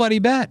 Not bloody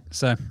bad.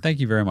 So thank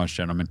you very much,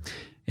 gentlemen.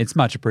 It's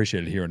much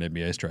appreciated here on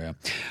NBA Straya.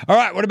 All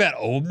right, what about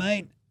old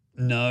mate?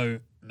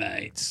 No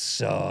mates.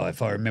 So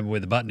if I remember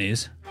where the button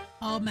is.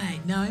 Old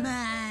mate, no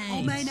mates.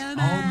 Old mate, no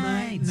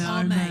mates. mates.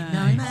 Old mate,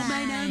 no mates.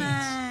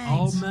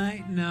 Old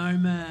mate, no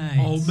mates.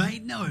 Old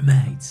mate, no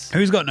mates.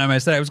 Who's got no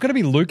mates today? It was going to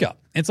be Luka.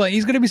 It's like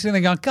he's going to be sitting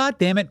there going, God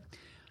damn it.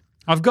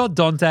 I've got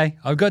Dante.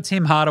 I've got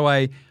Tim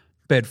Hardaway.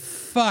 But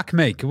fuck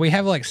me. Can we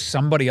have like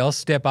somebody else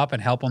step up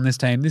and help on this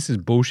team? This is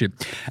bullshit.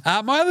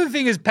 My other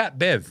thing is Pat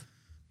Bev.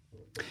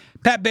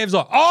 Pat Bev's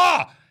like,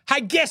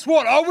 hey, guess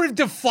what? I would have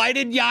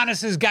deflated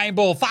Giannis's game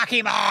ball. Fuck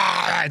him.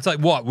 It's like,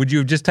 what? Would you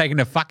have just taken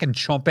a fucking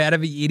chomp out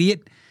of it, you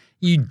idiot?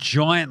 You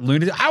giant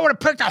lunatic. I would have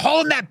pricked a hole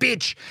in that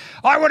bitch.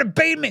 I would have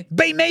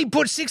beat me,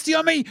 put 60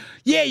 on me.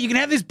 Yeah, you can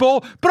have this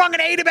ball, but I'm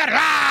going to eat about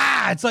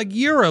it. It's like,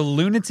 you're a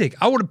lunatic.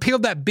 I would have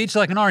peeled that bitch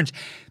like an orange.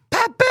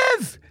 Pat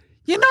Bev,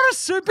 you're not a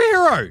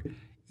superhero.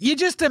 You're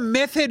just a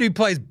meth head who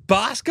plays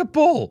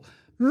basketball.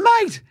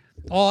 Mate.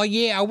 Oh,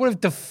 yeah, I would have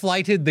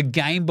deflated the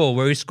game ball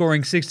where he's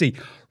scoring 60.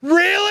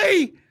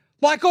 Really?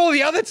 Like all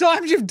the other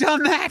times you've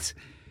done that?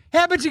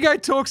 How about you go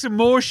talk some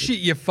more shit,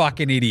 you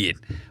fucking idiot?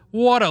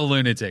 What a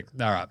lunatic.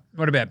 All right,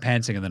 what about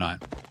pantsing of the night?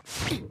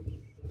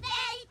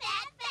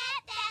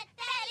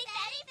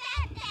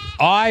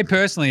 I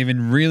personally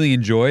even really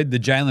enjoyed the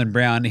Jaylen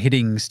Brown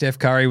hitting Steph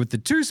Curry with the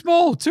too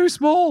small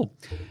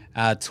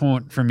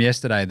taunt from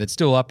yesterday that's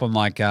still up on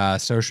like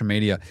social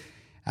media.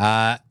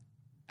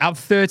 Up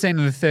 13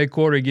 in the third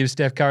quarter, he gives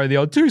Steph Curry the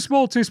old too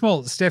small.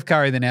 Steph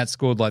Curry then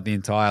outscored like the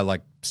entire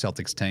like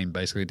Celtics team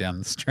basically down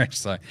the stretch.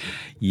 So,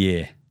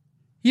 yeah.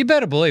 You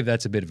better believe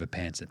that's a bit of a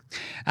pantser.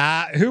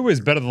 Who was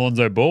better than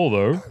Lonzo Ball,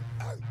 though?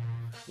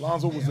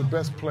 Lonzo was the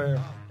best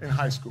player in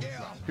high school.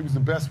 He was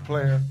the best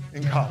player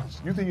in college.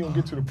 You think you're going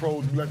to get to the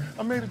pros and be like,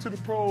 I made it to the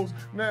pros,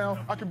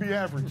 now I can be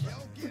average.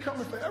 We're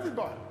coming for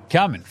everybody.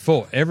 Coming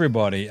for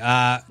everybody.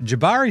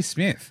 Jabari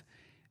Smith.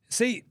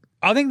 See,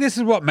 I think this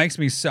is what makes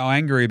me so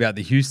angry about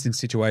the Houston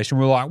situation.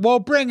 We're like, well,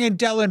 bring in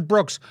Dillon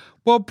Brooks.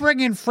 We'll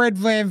bring in Fred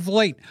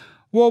VanVleet.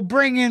 We'll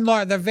bring in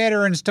like the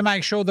veterans to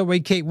make sure that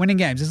we keep winning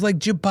games. It's like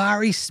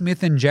Jabari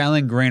Smith and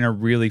Jalen Green are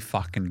really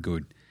fucking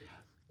good.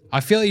 I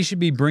feel like you should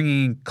be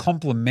bringing in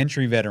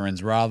complementary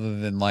veterans rather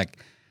than like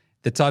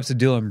the types of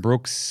Dillon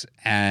Brooks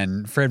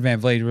and Fred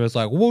VanVleet where it's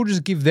like, we'll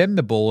just give them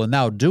the ball and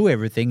they'll do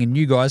everything and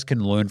you guys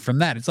can learn from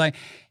that. It's like,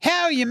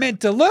 how are you meant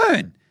to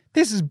learn?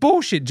 This is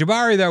bullshit.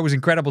 Jabari, though, was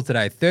incredible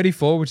today.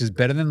 34, which is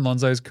better than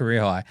Lonzo's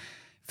career high.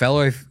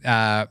 Fellow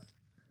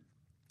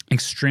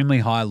extremely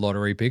high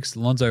lottery picks.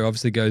 Lonzo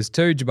obviously goes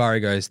 2.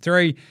 Jabari goes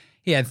 3.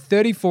 He had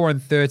 34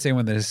 and 13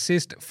 with an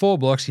assist, 4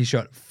 blocks. He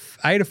shot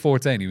 8 of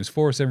 14. He was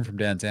 4 of 7 from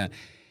downtown.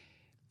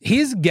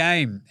 His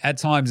game at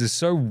times is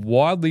so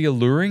wildly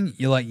alluring.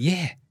 You're like,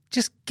 yeah,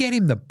 just get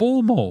him the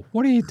ball more.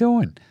 What are you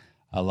doing?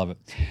 I love it.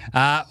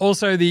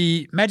 Also,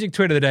 the Magic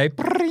tweet of the day.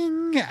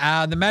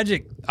 The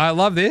Magic, I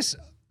love this.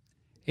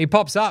 He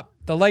pops up.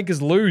 The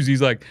Lakers lose.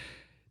 He's like,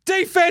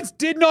 defense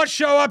did not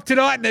show up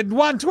tonight. And at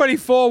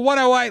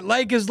 124-108,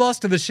 Lakers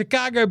lost to the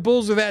Chicago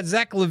Bulls without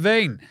Zach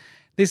LaVine.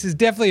 This is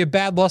definitely a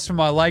bad loss for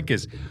my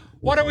Lakers.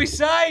 What do we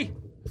say?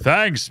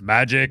 Thanks,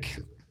 Magic.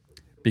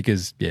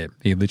 Because, yeah,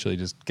 he literally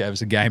just gave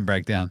us a game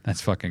breakdown.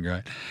 That's fucking great.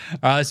 All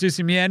right, let's do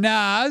some yeah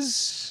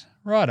nahs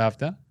right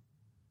after.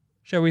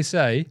 Shall we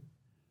say,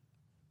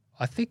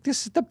 I think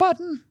this is the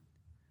button.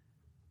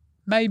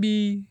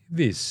 Maybe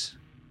this.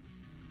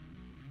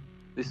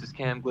 This is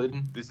Cam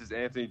Glidden. This is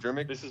Anthony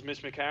Drimmick. This is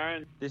Mitch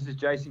McCarron. This is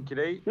Jason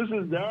Kadee. This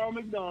is Darryl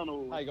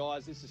McDonald. Hey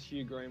guys, this is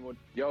Hugh Greenwood.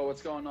 Yo,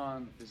 what's going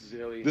on? This is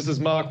Ellie. This is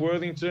Mark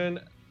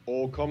Worthington,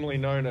 or commonly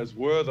known as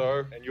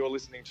Wortho, and you're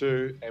listening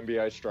to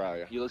NBA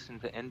Australia. You're listening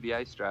to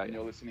NBA Australia. And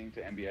you're listening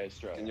to NBA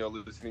Australia. And you're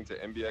listening to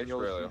NBA and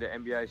you're Australia. listening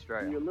to NBA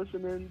Australia. And you're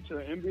listening to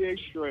NBA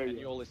Australia. And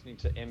you're listening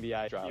to NBA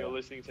Australia. You're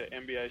listening to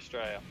NBA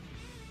Australia.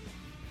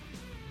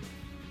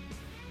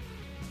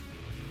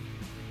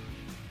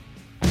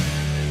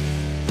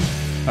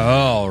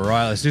 All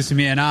right, let's do some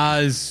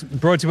ENRs.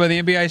 Brought to you by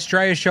the NBA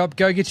Straya shop.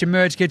 Go get your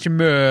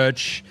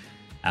merch,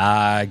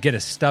 Get a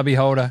stubby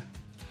holder.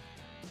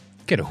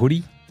 Get a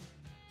hoodie.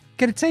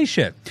 Get a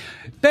T-shirt.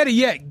 Better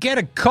yet, get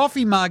a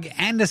coffee mug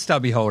and a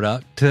stubby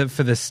holder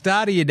for the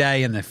start of your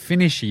day and the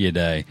finish of your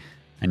day.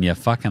 And you're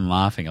fucking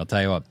laughing, I'll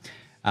tell you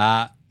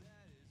what.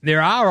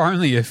 There are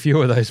only a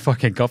few of those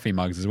fucking coffee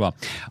mugs as well.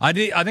 I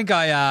think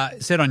I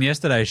said on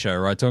yesterday's show,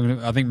 right?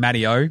 I think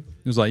Matty O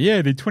was like,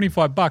 yeah, they're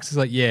 $25. It's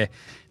like, yeah,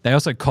 they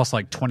also cost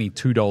like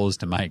 $22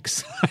 to make.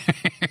 So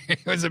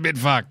it was a bit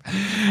fucked.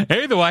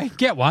 Either way,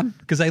 get one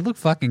because they look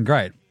fucking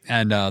great.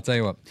 And I'll tell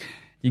you what,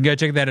 you can go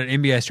check that out at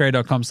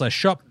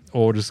nbastraya.com/shop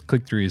or just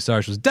click through your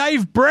socials.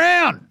 Dave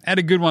Brown had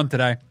a good one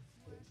today.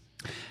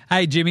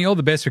 Hey, Jimmy, all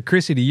the best for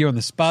Chrissy to you and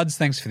the Spuds.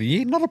 Thanks for the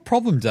year. Not a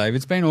problem, Dave.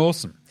 It's been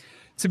awesome.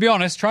 To be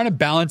honest, trying to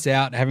balance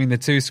out having the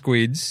two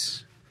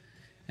squids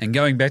and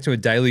going back to a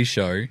daily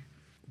show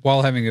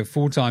while having a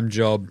full-time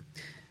job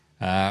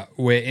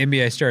where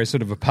NBA Straya is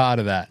sort of a part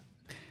of that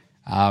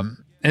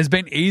has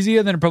been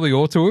easier than it probably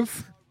ought to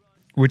have,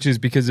 which is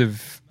because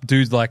of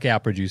dudes like our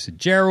producer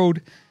Gerald,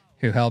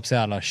 who helps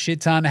out a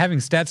shit ton. Having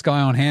stats guy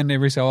on hand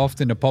every so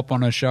often to pop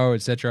on a show,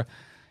 etc.,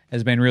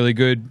 has been really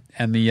good.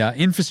 And the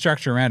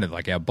infrastructure around it,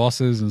 like our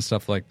bosses and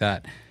stuff like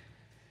that,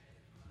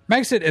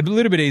 makes it a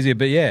little bit easier.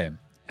 But yeah,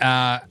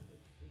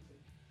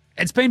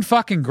 it's been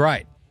fucking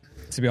great,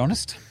 to be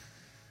honest.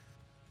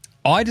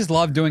 I just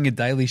love doing a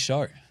daily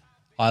show.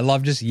 I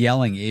love just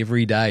yelling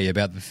every day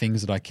about the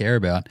things that I care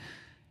about.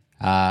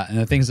 And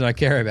the things that I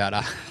care about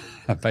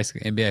are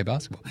basically NBA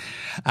basketball.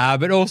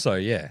 But also,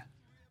 yeah,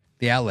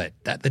 the outlet,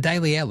 the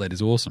daily outlet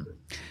is awesome.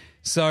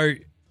 So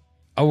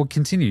I will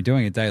continue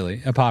doing it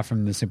daily, apart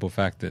from the simple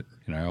fact that,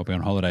 you know, I'll be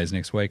on holidays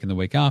next week and the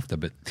week after.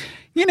 But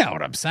you know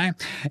what I'm saying.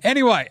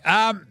 Anyway,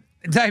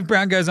 Dave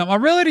Brown goes on,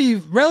 I'm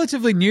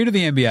relatively new to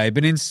the NBA,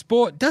 but in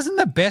sport, doesn't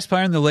the best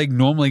player in the league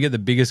normally get the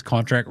biggest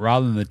contract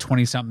rather than the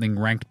 20-something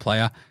ranked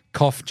player?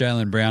 Cough,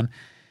 Jaylen Brown.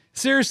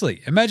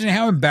 Seriously, imagine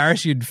how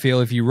embarrassed you'd feel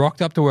if you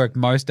rocked up to work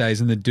most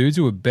days and the dudes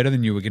who were better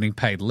than you were getting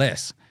paid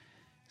less.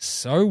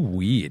 So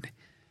weird.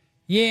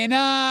 Yeah,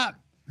 nah.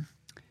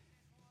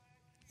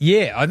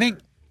 Yeah, I think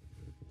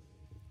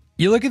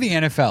you look at the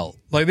NFL,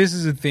 like this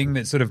is a thing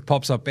that sort of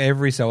pops up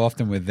every so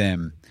often with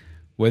them,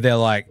 where they're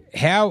like,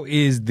 how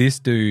is this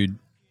dude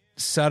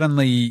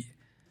suddenly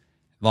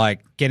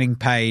like getting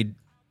paid?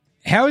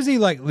 How is he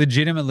like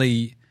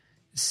legitimately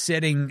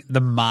setting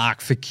the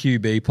mark for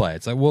QB play?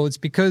 It's like, well, it's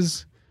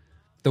because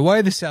the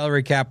way the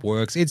salary cap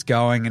works, it's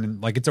going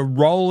and like it's a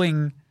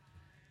rolling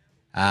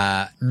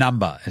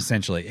number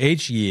essentially.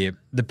 Each year,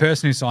 the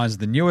person who signs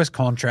the newest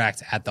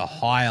contract at the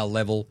higher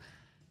level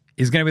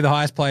is going to be the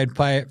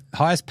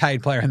highest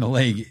paid player in the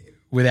league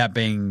without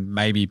being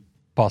maybe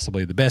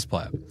possibly the best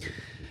player.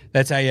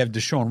 That's how you have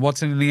Deshaun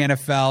Watson in the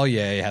NFL.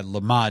 Yeah, you had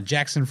Lamar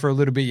Jackson for a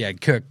little bit. You had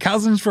Kirk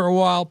Cousins for a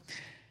while.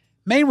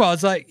 Meanwhile,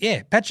 it's like,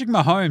 yeah, Patrick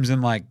Mahomes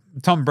and like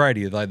Tom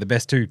Brady are like the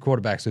best two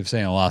quarterbacks we've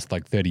seen in the last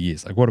like 30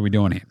 years. Like, what are we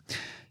doing here?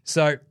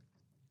 So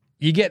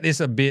you get this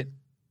a bit,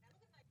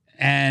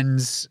 and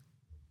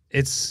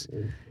it's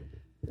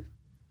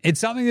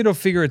something that'll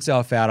figure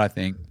itself out, I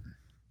think,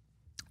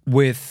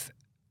 with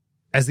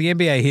as the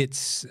NBA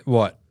hits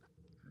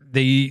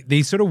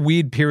these sort of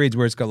weird periods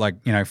where it's got like,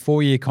 you know,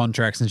 4-year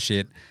contracts and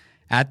shit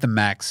at the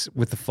max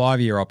with the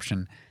 5-year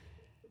option,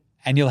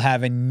 and you'll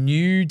have a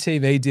new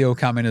TV deal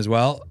come in as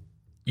well.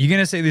 You're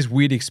going to see this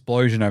weird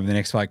explosion over the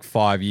next like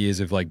 5 years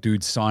of like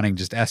dudes signing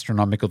just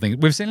astronomical things.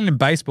 We've seen it in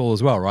baseball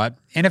as well, right?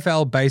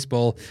 NFL,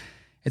 baseball.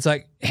 It's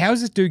like, how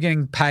is this dude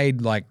getting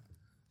paid like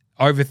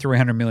over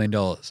 $300 million,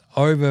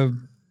 over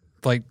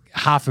like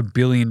 $500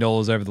 million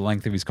over the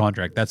length of his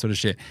contract, that sort of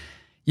shit?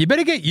 You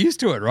better get used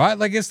to it, right?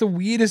 Like, it's the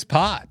weirdest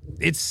part.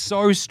 It's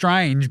so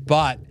strange,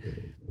 but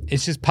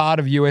it's just part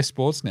of US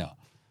sports now.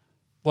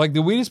 Like,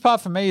 the weirdest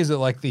part for me is that,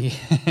 like,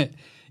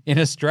 in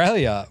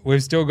Australia,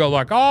 we've still got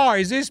like, oh,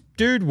 is this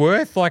dude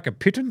worth like a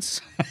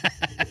pittance?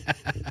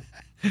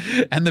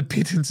 And the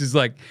pittance is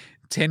like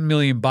 $10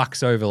 million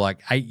over like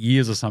 8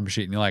 years or some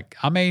shit. And you're like,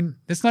 I mean,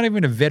 that's not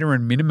even a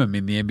veteran minimum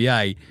in the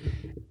NBA.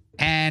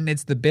 And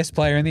it's the best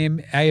player in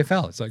the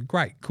AFL. It's like,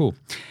 great, cool.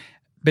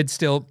 But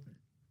still,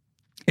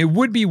 it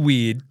would be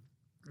weird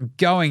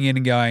going in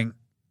and going,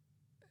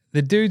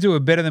 the dudes who are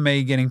better than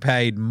me getting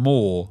paid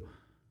more.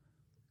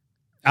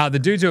 The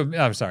dudes who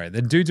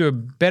are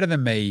better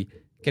than me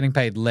getting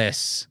paid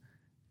less.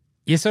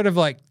 You're sort of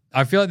like,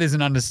 I feel like there's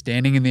an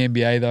understanding in the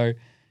NBA though.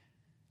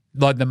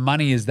 Like the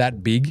money is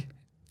that big.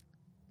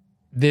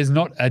 There's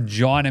not a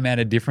giant amount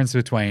of difference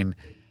between,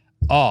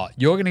 oh,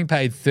 you're getting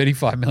paid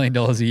 $35 million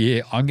a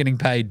year. I'm getting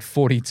paid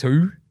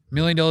 $42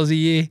 million a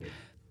year.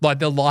 Like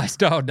the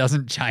lifestyle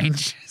doesn't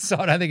change. So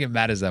I don't think it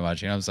matters that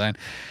much. You know what I'm saying?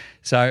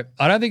 So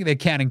I don't think they're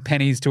counting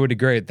pennies to a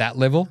degree at that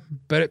level.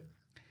 But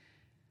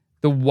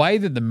the way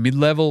that the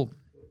mid-level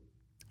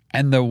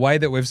and the way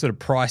that we've sort of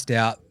priced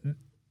out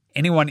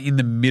anyone in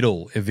the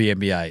middle of the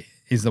NBA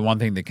is the one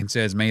thing that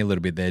concerns me a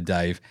little bit there,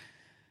 Dave,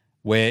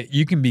 where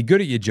you can be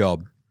good at your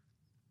job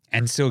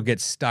and still get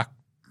stuck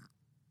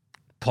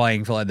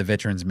playing for like the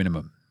veterans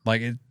minimum.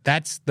 Like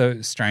that's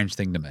the strange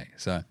thing to me.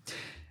 So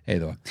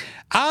Either way.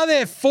 Are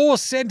there 4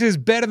 centers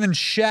better than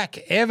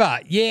Shaq ever?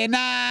 Yeah,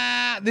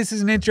 nah. This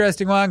is an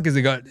interesting one because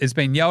it's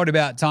been yelled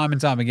about time and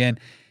time again.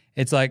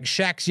 It's like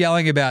Shaq's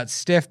yelling about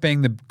Steph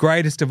being the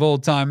greatest of all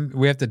time.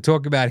 We have to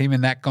talk about him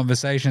in that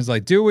conversation. It's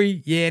like, do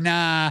we? Yeah,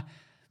 nah.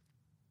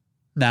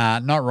 Nah,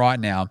 not right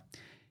now.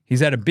 He's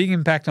had a big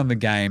impact on the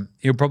game.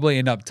 He'll probably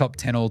end up top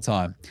 10 all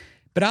time.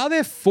 But are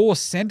there 4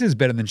 centers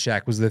better than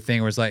Shaq was the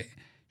thing where it's like,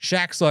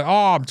 Shaq's like,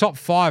 oh, I'm top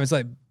 5. It's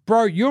like,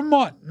 bro, you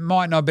might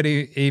not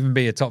even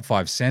be a top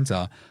 5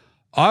 center.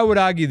 I would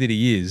argue that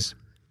he is.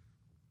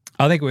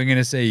 I think we're going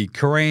to see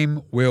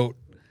Kareem, Wilt,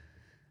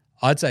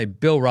 I'd say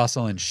Bill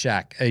Russell and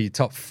Shaq are your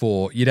top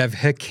 4. You'd have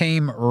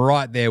Hakeem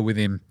right there with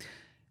him.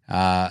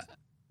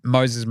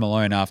 Moses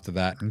Malone after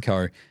that and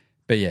co.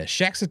 But yeah,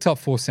 Shaq's a top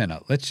 4 center.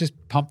 Let's just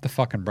pump the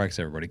fucking brakes,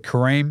 everybody.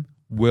 Kareem,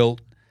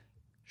 Wilt,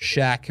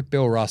 Shaq,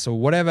 Bill Russell,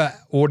 whatever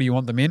order you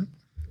want them in,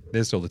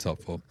 they're still the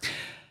top 4.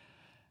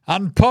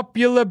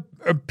 Unpopular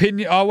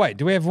opinion. Oh, wait,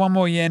 do we have one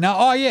more? Yeah, no.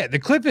 Oh, yeah, the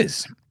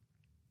Clippers.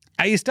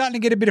 Are you starting to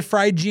get a bit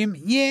afraid, Jim?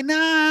 Yeah,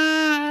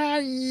 nah.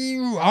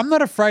 I'm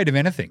not afraid of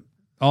anything.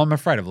 I'm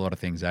afraid of a lot of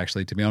things,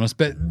 actually, to be honest.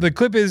 But the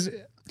Clippers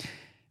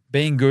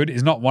being good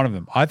is not one of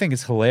them. I think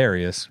it's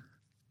hilarious.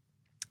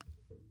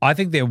 I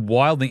think they're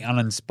wildly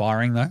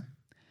uninspiring, though.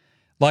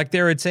 Like,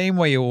 they're a team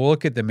where you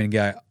look at them and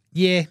go,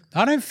 yeah,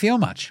 I don't feel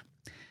much.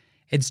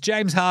 It's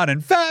James Harden,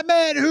 fat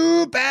man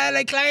who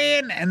barely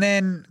clean, and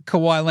then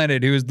Kawhi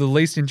Leonard, who is the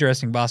least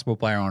interesting basketball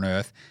player on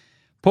earth.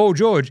 Paul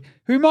George,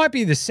 who might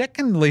be the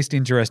second least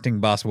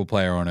interesting basketball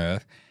player on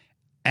earth,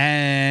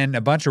 and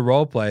a bunch of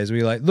role players.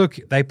 We're like, look,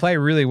 they play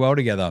really well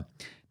together.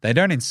 They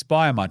don't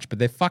inspire much, but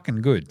they're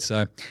fucking good.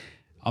 So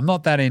I'm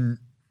not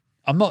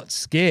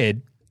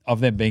scared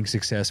of them being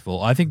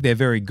successful. I think they're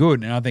very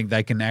good, and I think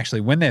they can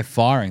actually, when they're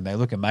firing, they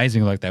look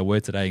amazing like they were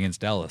today against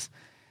Dallas.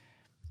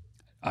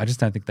 I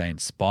just don't think they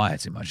inspire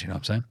too much, you know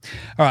what I'm saying?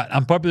 All right,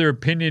 unpopular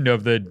opinion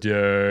of the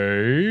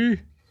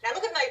day. Now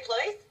look at me,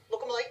 please.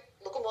 Look at me.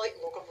 Look at me.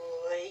 Look at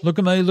me. Look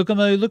at me, look at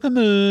me, look at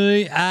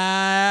me.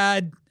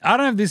 I don't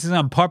know if this is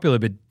unpopular,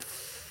 but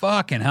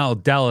fucking hell,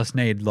 Dallas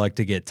need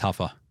to get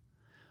tougher.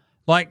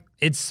 Like,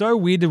 it's so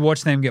weird to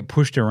watch them get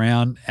pushed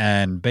around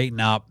and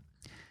beaten up.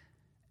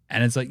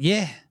 And it's like,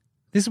 yeah,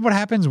 this is what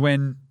happens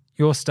when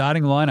your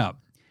starting lineup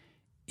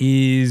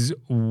is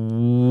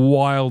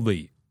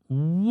wildly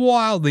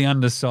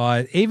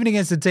undersized, even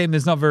against a team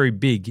that's not very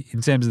big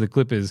in terms of the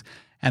Clippers,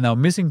 and they're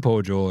missing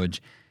Paul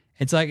George.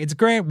 It's like, it's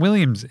Grant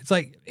Williams. It's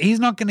like, he's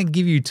not going to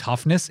give you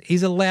toughness.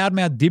 He's a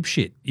loudmouth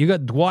dipshit. You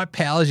got Dwight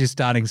Powell as your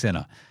starting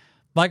center.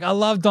 Like, I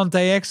love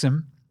Dante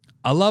Exum.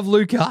 I love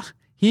Luka.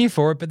 Here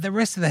for it, but the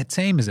rest of that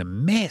team is a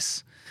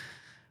mess.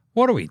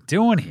 What are we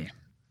doing here?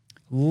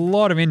 A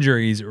lot of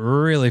injuries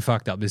really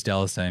fucked up this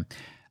Dallas team.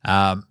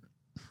 But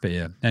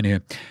yeah,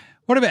 anyway.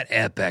 What about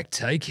Outback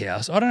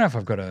Takehouse? I don't know if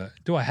I've got a...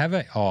 Do I have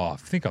it? Oh, I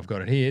think I've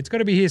got it here. It's got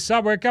to be here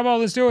somewhere. Come on,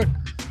 let's do it.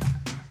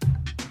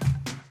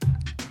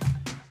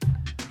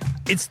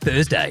 It's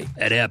Thursday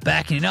at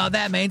Outback, and you know what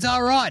that means?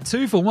 All right,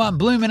 2 for 1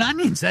 bloomin'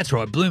 onions. That's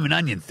right, bloomin'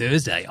 onion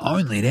Thursday,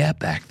 only at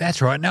Outback.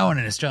 That's right, no one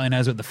in Australia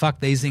knows what the fuck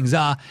these things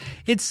are.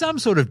 It's some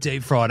sort of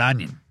deep-fried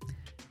onion,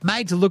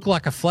 made to look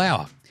like a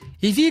flower.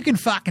 If you can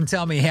fucking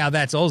tell me how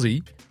that's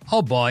Aussie,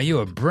 I'll buy you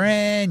a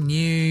brand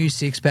new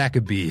 6-pack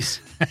of beers.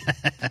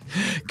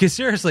 Because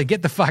seriously,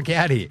 get the fuck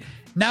out of here.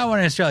 No one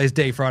in Australia has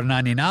deep-fried an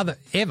onion ever,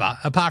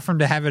 apart from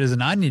to have it as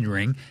an onion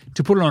ring,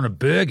 to put it on a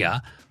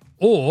burger,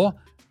 or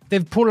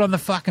they've put it on the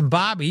fucking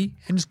barbie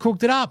and just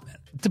cooked it up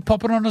to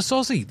pop it on a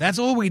saucy. That's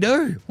all we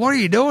do. What are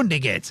you doing,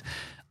 dickheads?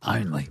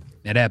 Only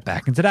at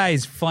Outback. And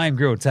today's flame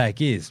grilled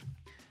take is,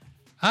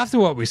 after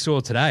what we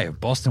saw today of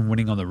Boston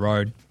winning on the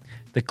road,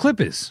 the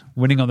Clippers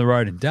winning on the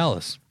road in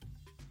Dallas,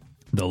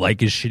 the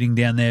Lakers shitting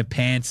down their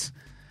pants,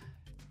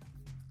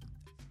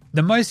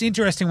 the most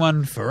interesting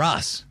one for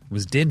us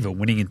was Denver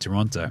winning in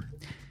Toronto.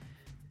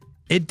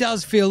 It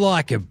does feel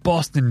like a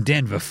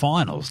Boston-Denver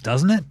finals,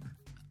 doesn't it?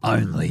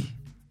 Only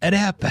at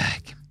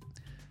Outback.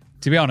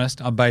 To be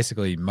honest, I'm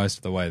basically most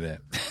of the way there.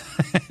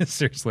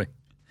 Seriously.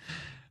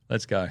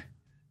 Let's go.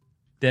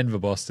 Denver,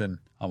 Boston,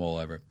 I'm all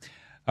over it.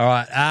 All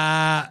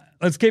right,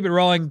 let's keep it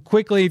rolling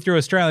quickly through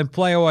Australian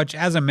Player Watch.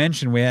 As I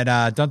mentioned, we had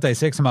Dante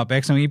Exum up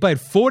excellent. He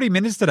played 40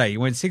 minutes today. He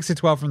went 6 of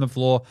 12 from the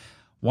floor,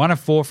 1 of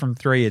 4 from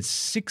 3. It's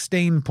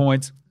 16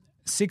 points,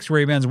 6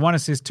 rebounds, 1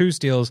 assist, 2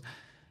 steals,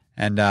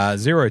 and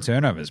 0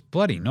 turnovers.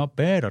 Bloody not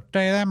bad, I'll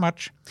tell you that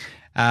much.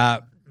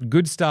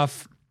 Good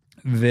stuff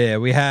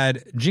there. We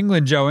had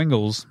Jinglin' Joe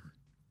Ingles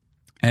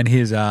and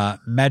his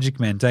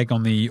Magic Men take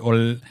on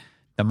the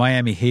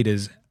Miami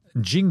Heaters.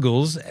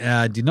 Jingles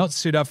did not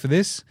suit up for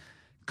this.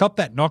 Copped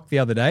that knock the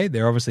other day.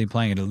 They're obviously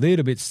playing it a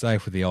little bit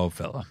safe with the old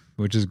fella,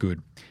 which is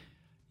good.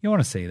 You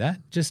want to see that?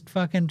 Just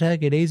fucking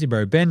take it easy,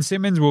 bro. Ben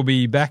Simmons will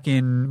be back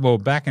and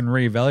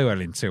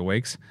reevaluated in 2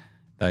 weeks,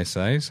 they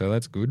say, so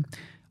that's good.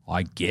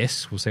 I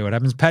guess we'll see what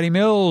happens. Patty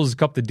Mills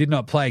copped the did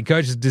not play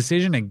coach's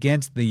decision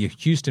against the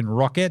Houston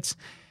Rockets,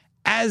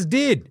 as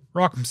did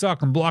Rock'em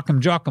Sock'em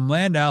Block'em Jock'em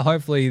Landale.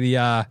 Hopefully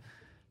the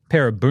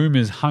pair of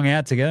boomers hung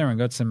out together and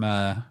got some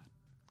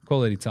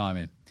quality time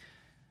in.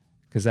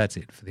 because that's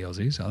it for the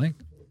Aussies, I think.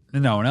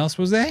 And no one else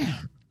was there.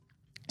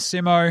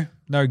 Simo,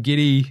 no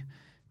Giddy.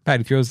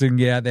 Paddy Thrills didn't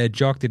get out there.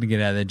 Jock didn't get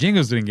out there.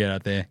 Jingles didn't get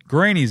out there.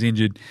 Greeny's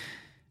injured.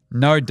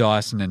 No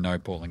Dyson and no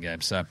Portland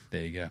games. So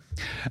there you go.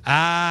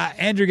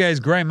 Andrew Gay's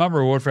Graham Mumber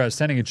Award for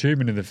Outstanding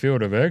Achievement in the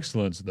Field of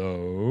Excellence,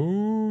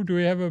 though. Do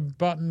we have a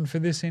button for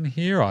this in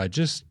here? I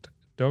just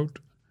don't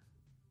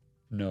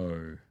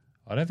know.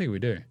 I don't think we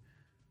do.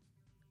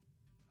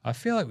 I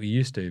feel like we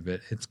used to,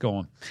 but it's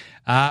gone.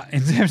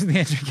 In terms of the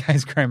Andrew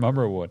Gay's Graham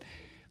Mumber Award,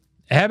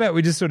 how about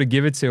we just sort of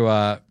give it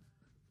to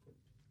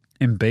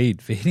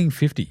Embiid for hitting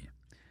 50?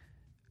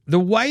 The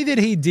way that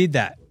he did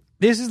that,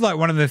 this is like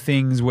one of the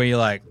things where you're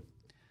like,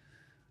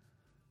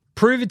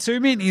 prove it to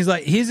me. And he's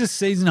like, here's a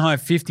season high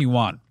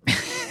 51,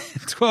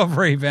 12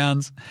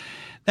 rebounds.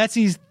 That's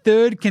his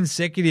third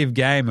consecutive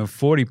game of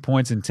 40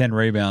 points and 10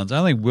 rebounds.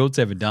 Only Wilt's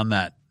ever done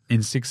that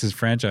in Sixers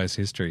franchise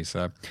history.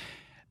 So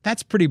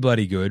that's pretty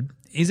bloody good.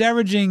 He's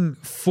averaging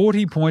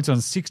 40 points on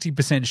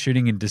 60%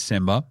 shooting in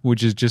December,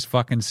 which is just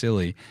fucking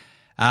silly.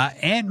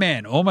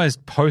 Ant-Man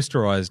almost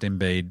posterized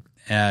Embiid.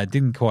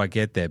 Didn't quite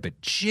get there,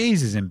 but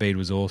Jesus, Embiid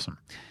was awesome.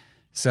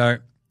 So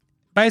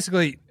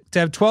basically, to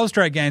have 12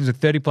 straight games with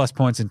 30-plus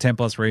points and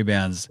 10-plus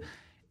rebounds,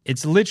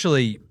 it's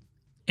literally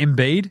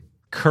Embiid,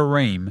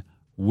 Kareem,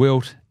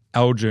 Wilt,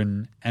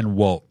 Elgin, and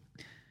Walt.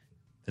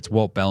 That's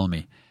Walt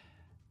Bellamy.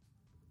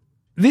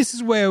 This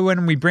is where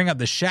when we bring up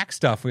the Shaq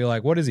stuff, we're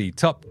like, what is he,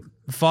 top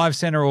 5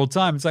 center all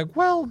time? It's like,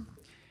 well,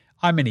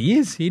 I mean, he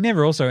is. He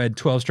never also had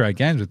 12 straight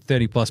games with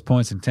 30-plus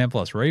points and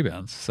 10-plus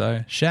rebounds.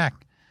 So, Shaq,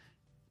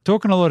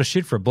 talking a lot of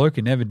shit for a bloke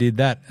who never did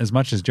that as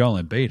much as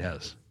Joel Embiid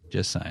has.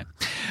 Just saying.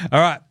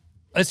 All right,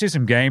 let's do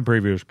some game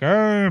previews.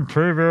 Game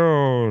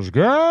previews.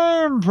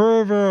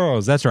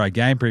 That's right,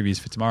 game previews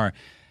for tomorrow.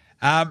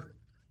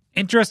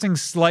 Interesting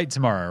slate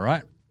tomorrow,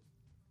 right?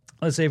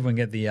 Let's see if we can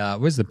get the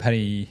where's the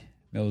Patty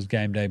Mills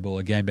Game Day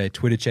Baller Game Day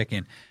Twitter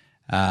check-in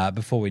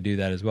before we do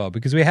that as well,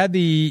 because we had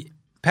the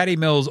Patty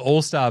Mills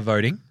All-Star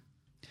voting,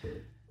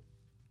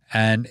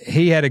 and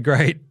he had a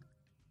great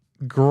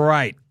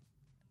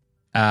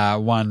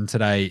one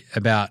today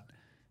about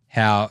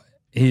how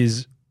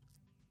his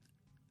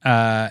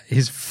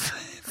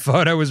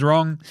photo was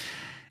wrong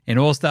in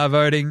All-Star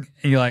voting,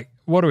 and you're like,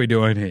 what are we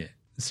doing here?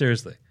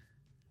 Seriously.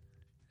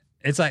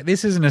 It's like,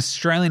 this is an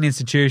Australian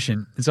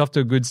institution. It's off to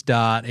a good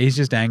start. He's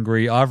just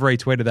angry. I've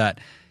retweeted that,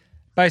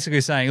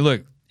 basically saying,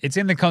 look, it's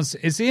in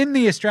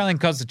the Australian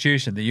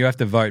Constitution that you have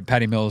to vote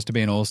Patty Mills to be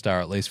an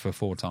All-Star at least for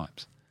 4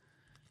 times.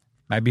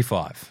 Maybe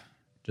 5.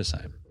 Just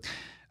saying.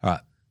 All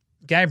right.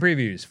 Game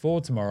previews for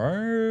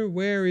tomorrow.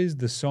 Where is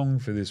the song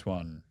for this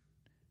one?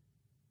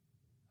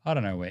 I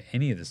don't know where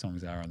any of the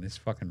songs are on this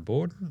fucking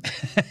board.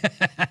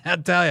 I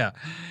tell you,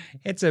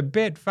 it's a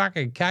bit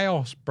fucking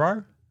chaos,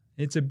 bro.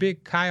 It's a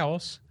bit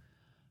chaos.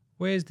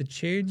 Where's the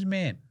tunes,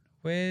 man?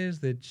 Where's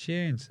the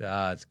tunes?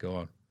 It's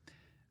gone.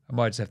 I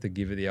might just have to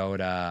give it the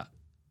old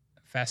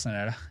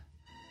fascinator.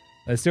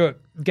 Let's do it.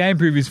 Game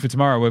previews for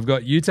tomorrow. We've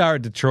got Utah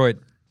at Detroit.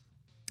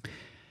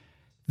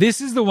 This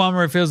is the one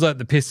where it feels like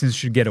the Pistons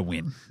should get a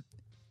win.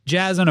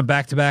 Jazz on a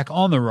back-to-back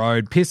on the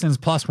road. Pistons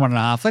plus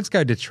 1.5. Let's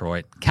go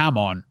Detroit. Come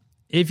on.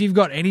 If you've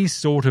got any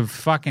sort of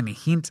fucking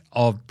hint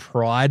of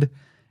pride,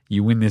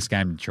 you win this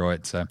game,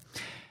 Detroit. So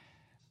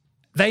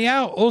they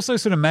are also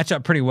sort of match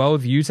up pretty well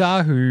with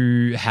Utah,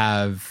 who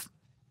have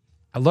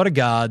a lot of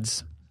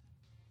guards,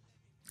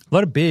 a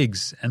lot of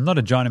bigs, and a lot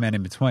of giant man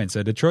in between.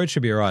 So Detroit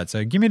should be all right.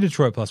 So give me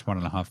Detroit plus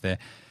 1.5 there.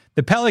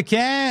 The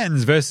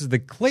Pelicans versus the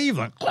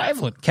Cleveland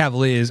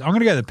Cavaliers. I'm going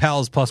to go the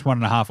Pels plus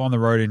 1.5 on the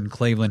road in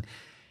Cleveland.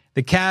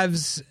 The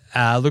Cavs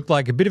looked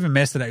like a bit of a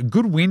mess today.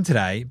 Good win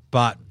today,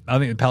 but I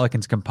think the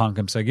Pelicans can punk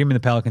them. So give me the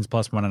Pelicans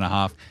plus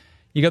 1.5.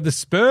 You got the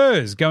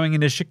Spurs going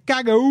into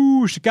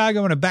Chicago.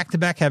 Chicago in a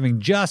back-to-back,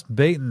 having just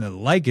beaten the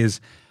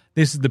Lakers.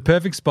 This is the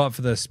perfect spot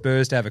for the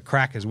Spurs to have a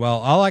crack as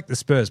well. I like the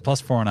Spurs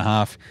plus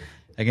 4.5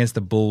 against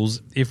the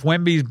Bulls. If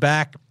Wemby's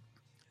back,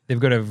 they've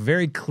got a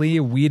very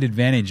clear, weird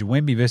advantage.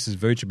 Wemby versus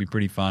Vooch would be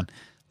pretty fun.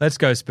 Let's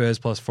go Spurs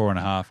plus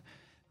 4.5.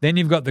 Then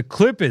you've got the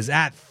Clippers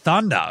at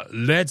Thunder.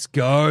 Let's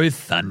go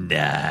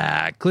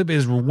Thunder.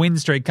 Clippers win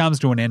streak comes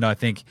to an end, I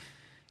think,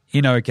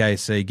 in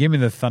OKC. Give me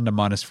the Thunder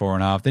minus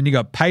 4.5. Then you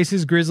got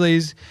Pacers,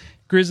 Grizzlies.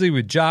 Grizzly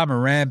with Ja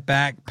Morant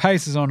back.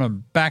 Pacers on a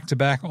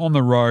back-to-back on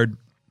the road.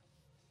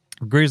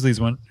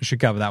 Grizzlies should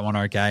cover that one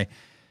okay.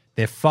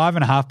 They're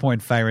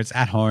 5.5-point favorites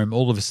at home.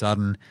 All of a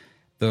sudden,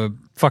 the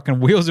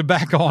fucking wheels are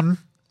back on.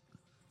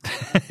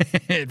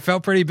 It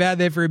felt pretty bad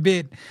there for a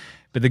bit.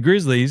 But the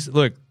Grizzlies,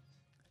 look,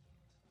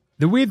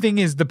 the weird thing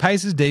is the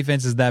Pacers'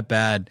 defense is that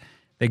bad.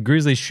 The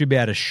Grizzlies should be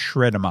able to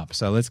shred them up.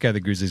 So let's go the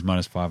Grizzlies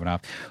minus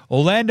 5.5.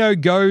 Orlando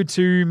go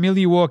to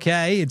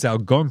Milwaukee. It's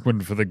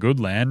Algonquin for the good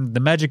land. The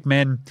Magic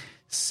Men,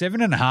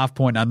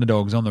 7.5-point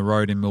underdogs on the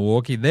road in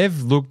Milwaukee.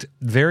 They've looked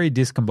very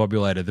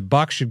discombobulated. The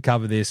Bucks should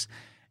cover this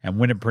and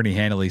win it pretty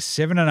handily.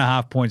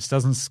 7.5 points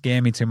doesn't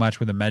scare me too much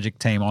with the Magic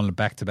team on the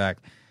back-to-back,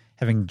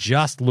 having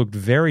just looked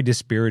very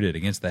dispirited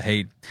against the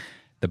Heat.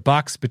 The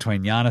Bucks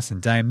between Giannis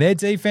and Dame, their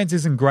defense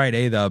isn't great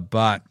either,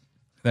 but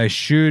they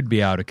should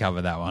be able to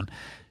cover that one.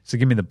 So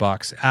give me the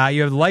Bucks.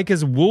 You have the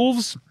Lakers,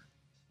 Wolves.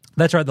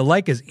 That's right, the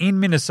Lakers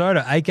in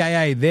Minnesota,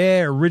 a.k.a.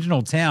 their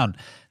original town.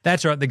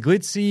 That's right, the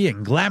glitzy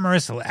and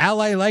glamorous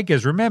LA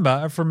Lakers, remember,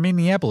 are from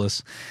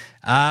Minneapolis.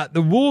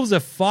 The Wolves are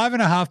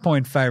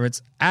 5.5-point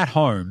favorites at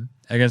home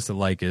against the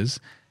Lakers.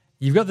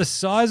 You've got the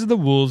size of the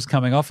Wolves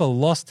coming off a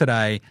loss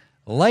today.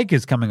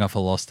 Lakers coming off a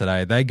loss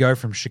today. They go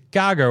from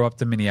Chicago up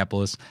to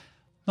Minneapolis.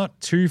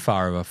 Not too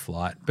far of a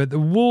flight. But the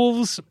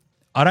Wolves,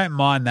 I don't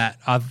mind that.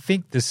 I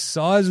think the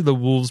size of the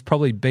Wolves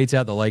probably beats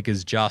out the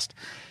Lakers just.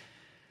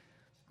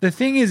 The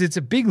thing is, it's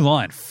a big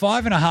line,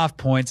 5.5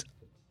 points.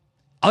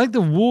 I think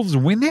the Wolves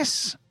win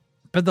this,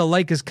 but the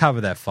Lakers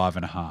cover that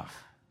 5.5,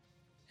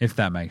 if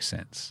that makes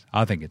sense.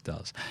 I think it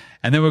does.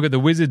 And then we've got the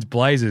Wizards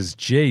Blazers.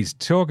 Geez,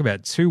 talk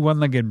about two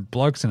one-legged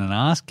blokes in an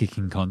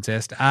ass-kicking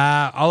contest.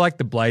 I like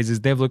the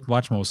Blazers. They've looked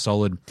much more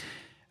solid.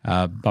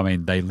 I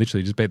mean, they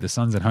literally just beat the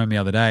Suns at home the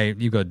other day.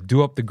 You've got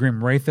Duop the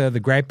Grim Reaper,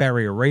 the Great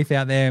Barrier Reef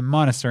out there,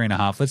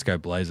 -3.5. Let's go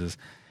Blazers.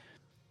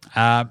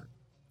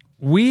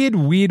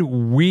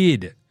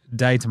 Weird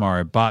day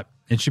tomorrow, but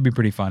it should be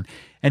pretty fun.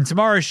 And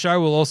tomorrow's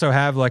show will also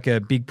have like a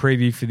big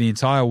preview for the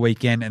entire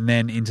weekend and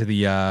then into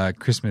the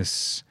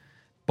Christmas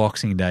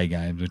Boxing Day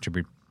games, which will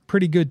be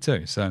pretty good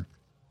too. So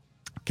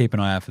keep an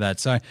eye out for that.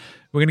 So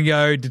we're going to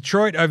go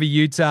Detroit over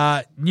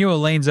Utah, New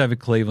Orleans over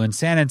Cleveland,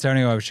 San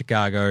Antonio over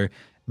Chicago,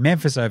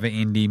 Memphis over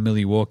Indy,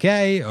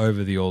 Milwaukee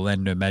over the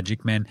Orlando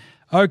Magic Men,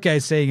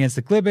 OKC against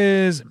the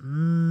Clippers,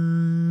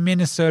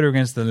 Minnesota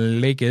against the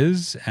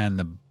Lakers, and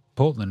the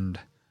Portland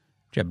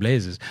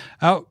Blazers.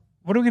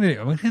 What are we going to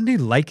do? We're going to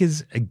do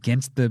Lakers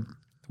against the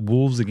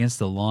Wolves against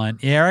the line.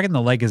 Yeah, I reckon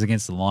the Lakers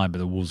against the line, but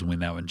the Wolves will win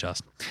that one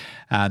just.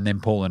 And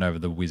then Portland over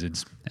the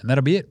Wizards. And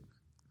that'll be it.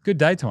 Good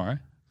day tomorrow.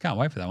 Can't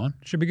wait for that one.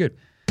 Should be good.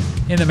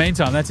 In the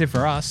meantime, that's it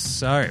for us.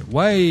 So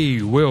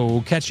we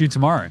will catch you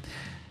tomorrow.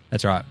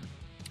 That's right.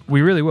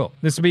 We really will.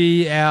 This will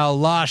be our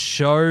last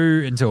show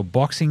until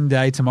Boxing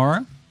Day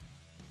tomorrow.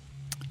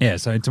 Yeah,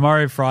 so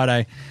tomorrow,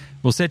 Friday,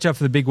 we'll set you up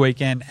for the big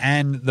weekend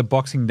and the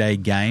Boxing Day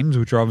games,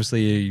 which are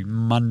obviously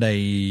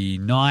Monday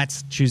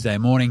night, Tuesday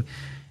morning,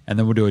 and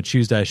then we'll do a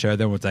Tuesday show.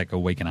 Then we'll take a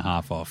week and a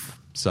half off.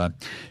 So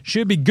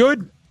should be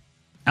good.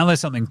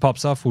 Unless something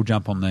pops off, we'll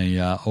jump on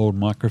the old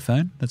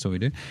microphone. That's what we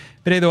do.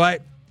 But either way,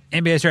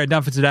 NBA Australia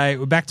done for today.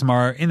 We're back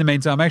tomorrow. In the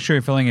meantime, make sure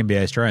you're following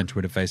NBA Australia on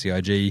Twitter, Facebook,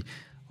 IG,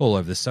 all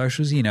over the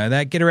socials. You know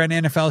that. Get around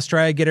NFL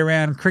Australia. Get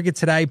around Cricket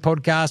Today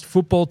podcast,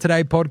 Football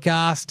Today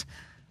podcast.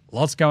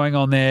 Lots going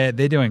on there.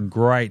 They're doing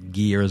great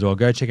gear as well.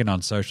 Go check it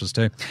on socials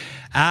too.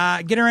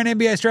 Get around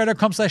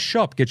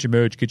NBAaustralia.com/shop. Get your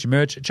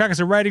merch. Chuck us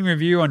a rating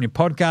review on your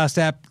podcast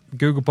app,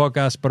 Google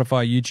Podcast,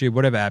 Spotify, YouTube,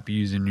 whatever app you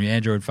use in your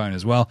Android phone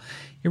as well.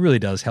 It really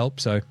does help,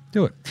 so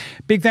do it.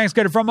 Big thanks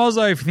go to From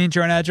Oslo for the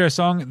intro and outro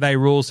song. They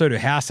rule. So do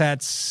House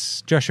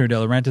Hats, Joshua De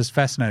Laurentiis,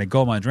 Fascinated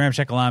Goldmines,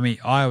 Ramshackle Army,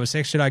 Iowa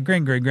Sex Jedi,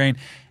 Green,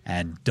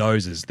 and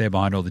Dozers. They're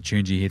behind all the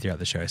tunes you hear throughout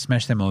the show.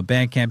 Smash them on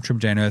Bandcamp, Triple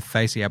J and Earth,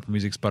 Facey, Apple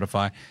Music,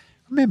 Spotify.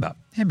 Remember,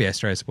 NBA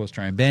Australia supports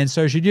Australian bands,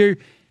 so should you.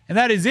 And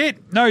that is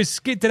it. No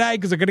skit today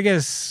because I got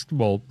to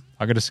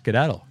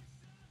skedaddle.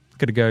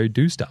 Got to go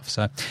do stuff.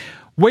 So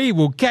we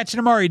will catch you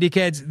tomorrow,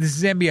 dickheads. This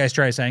is NBA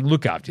Australia saying,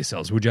 look after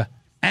yourselves, would you?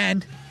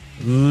 And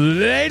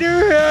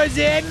later,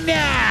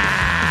 Hosanna!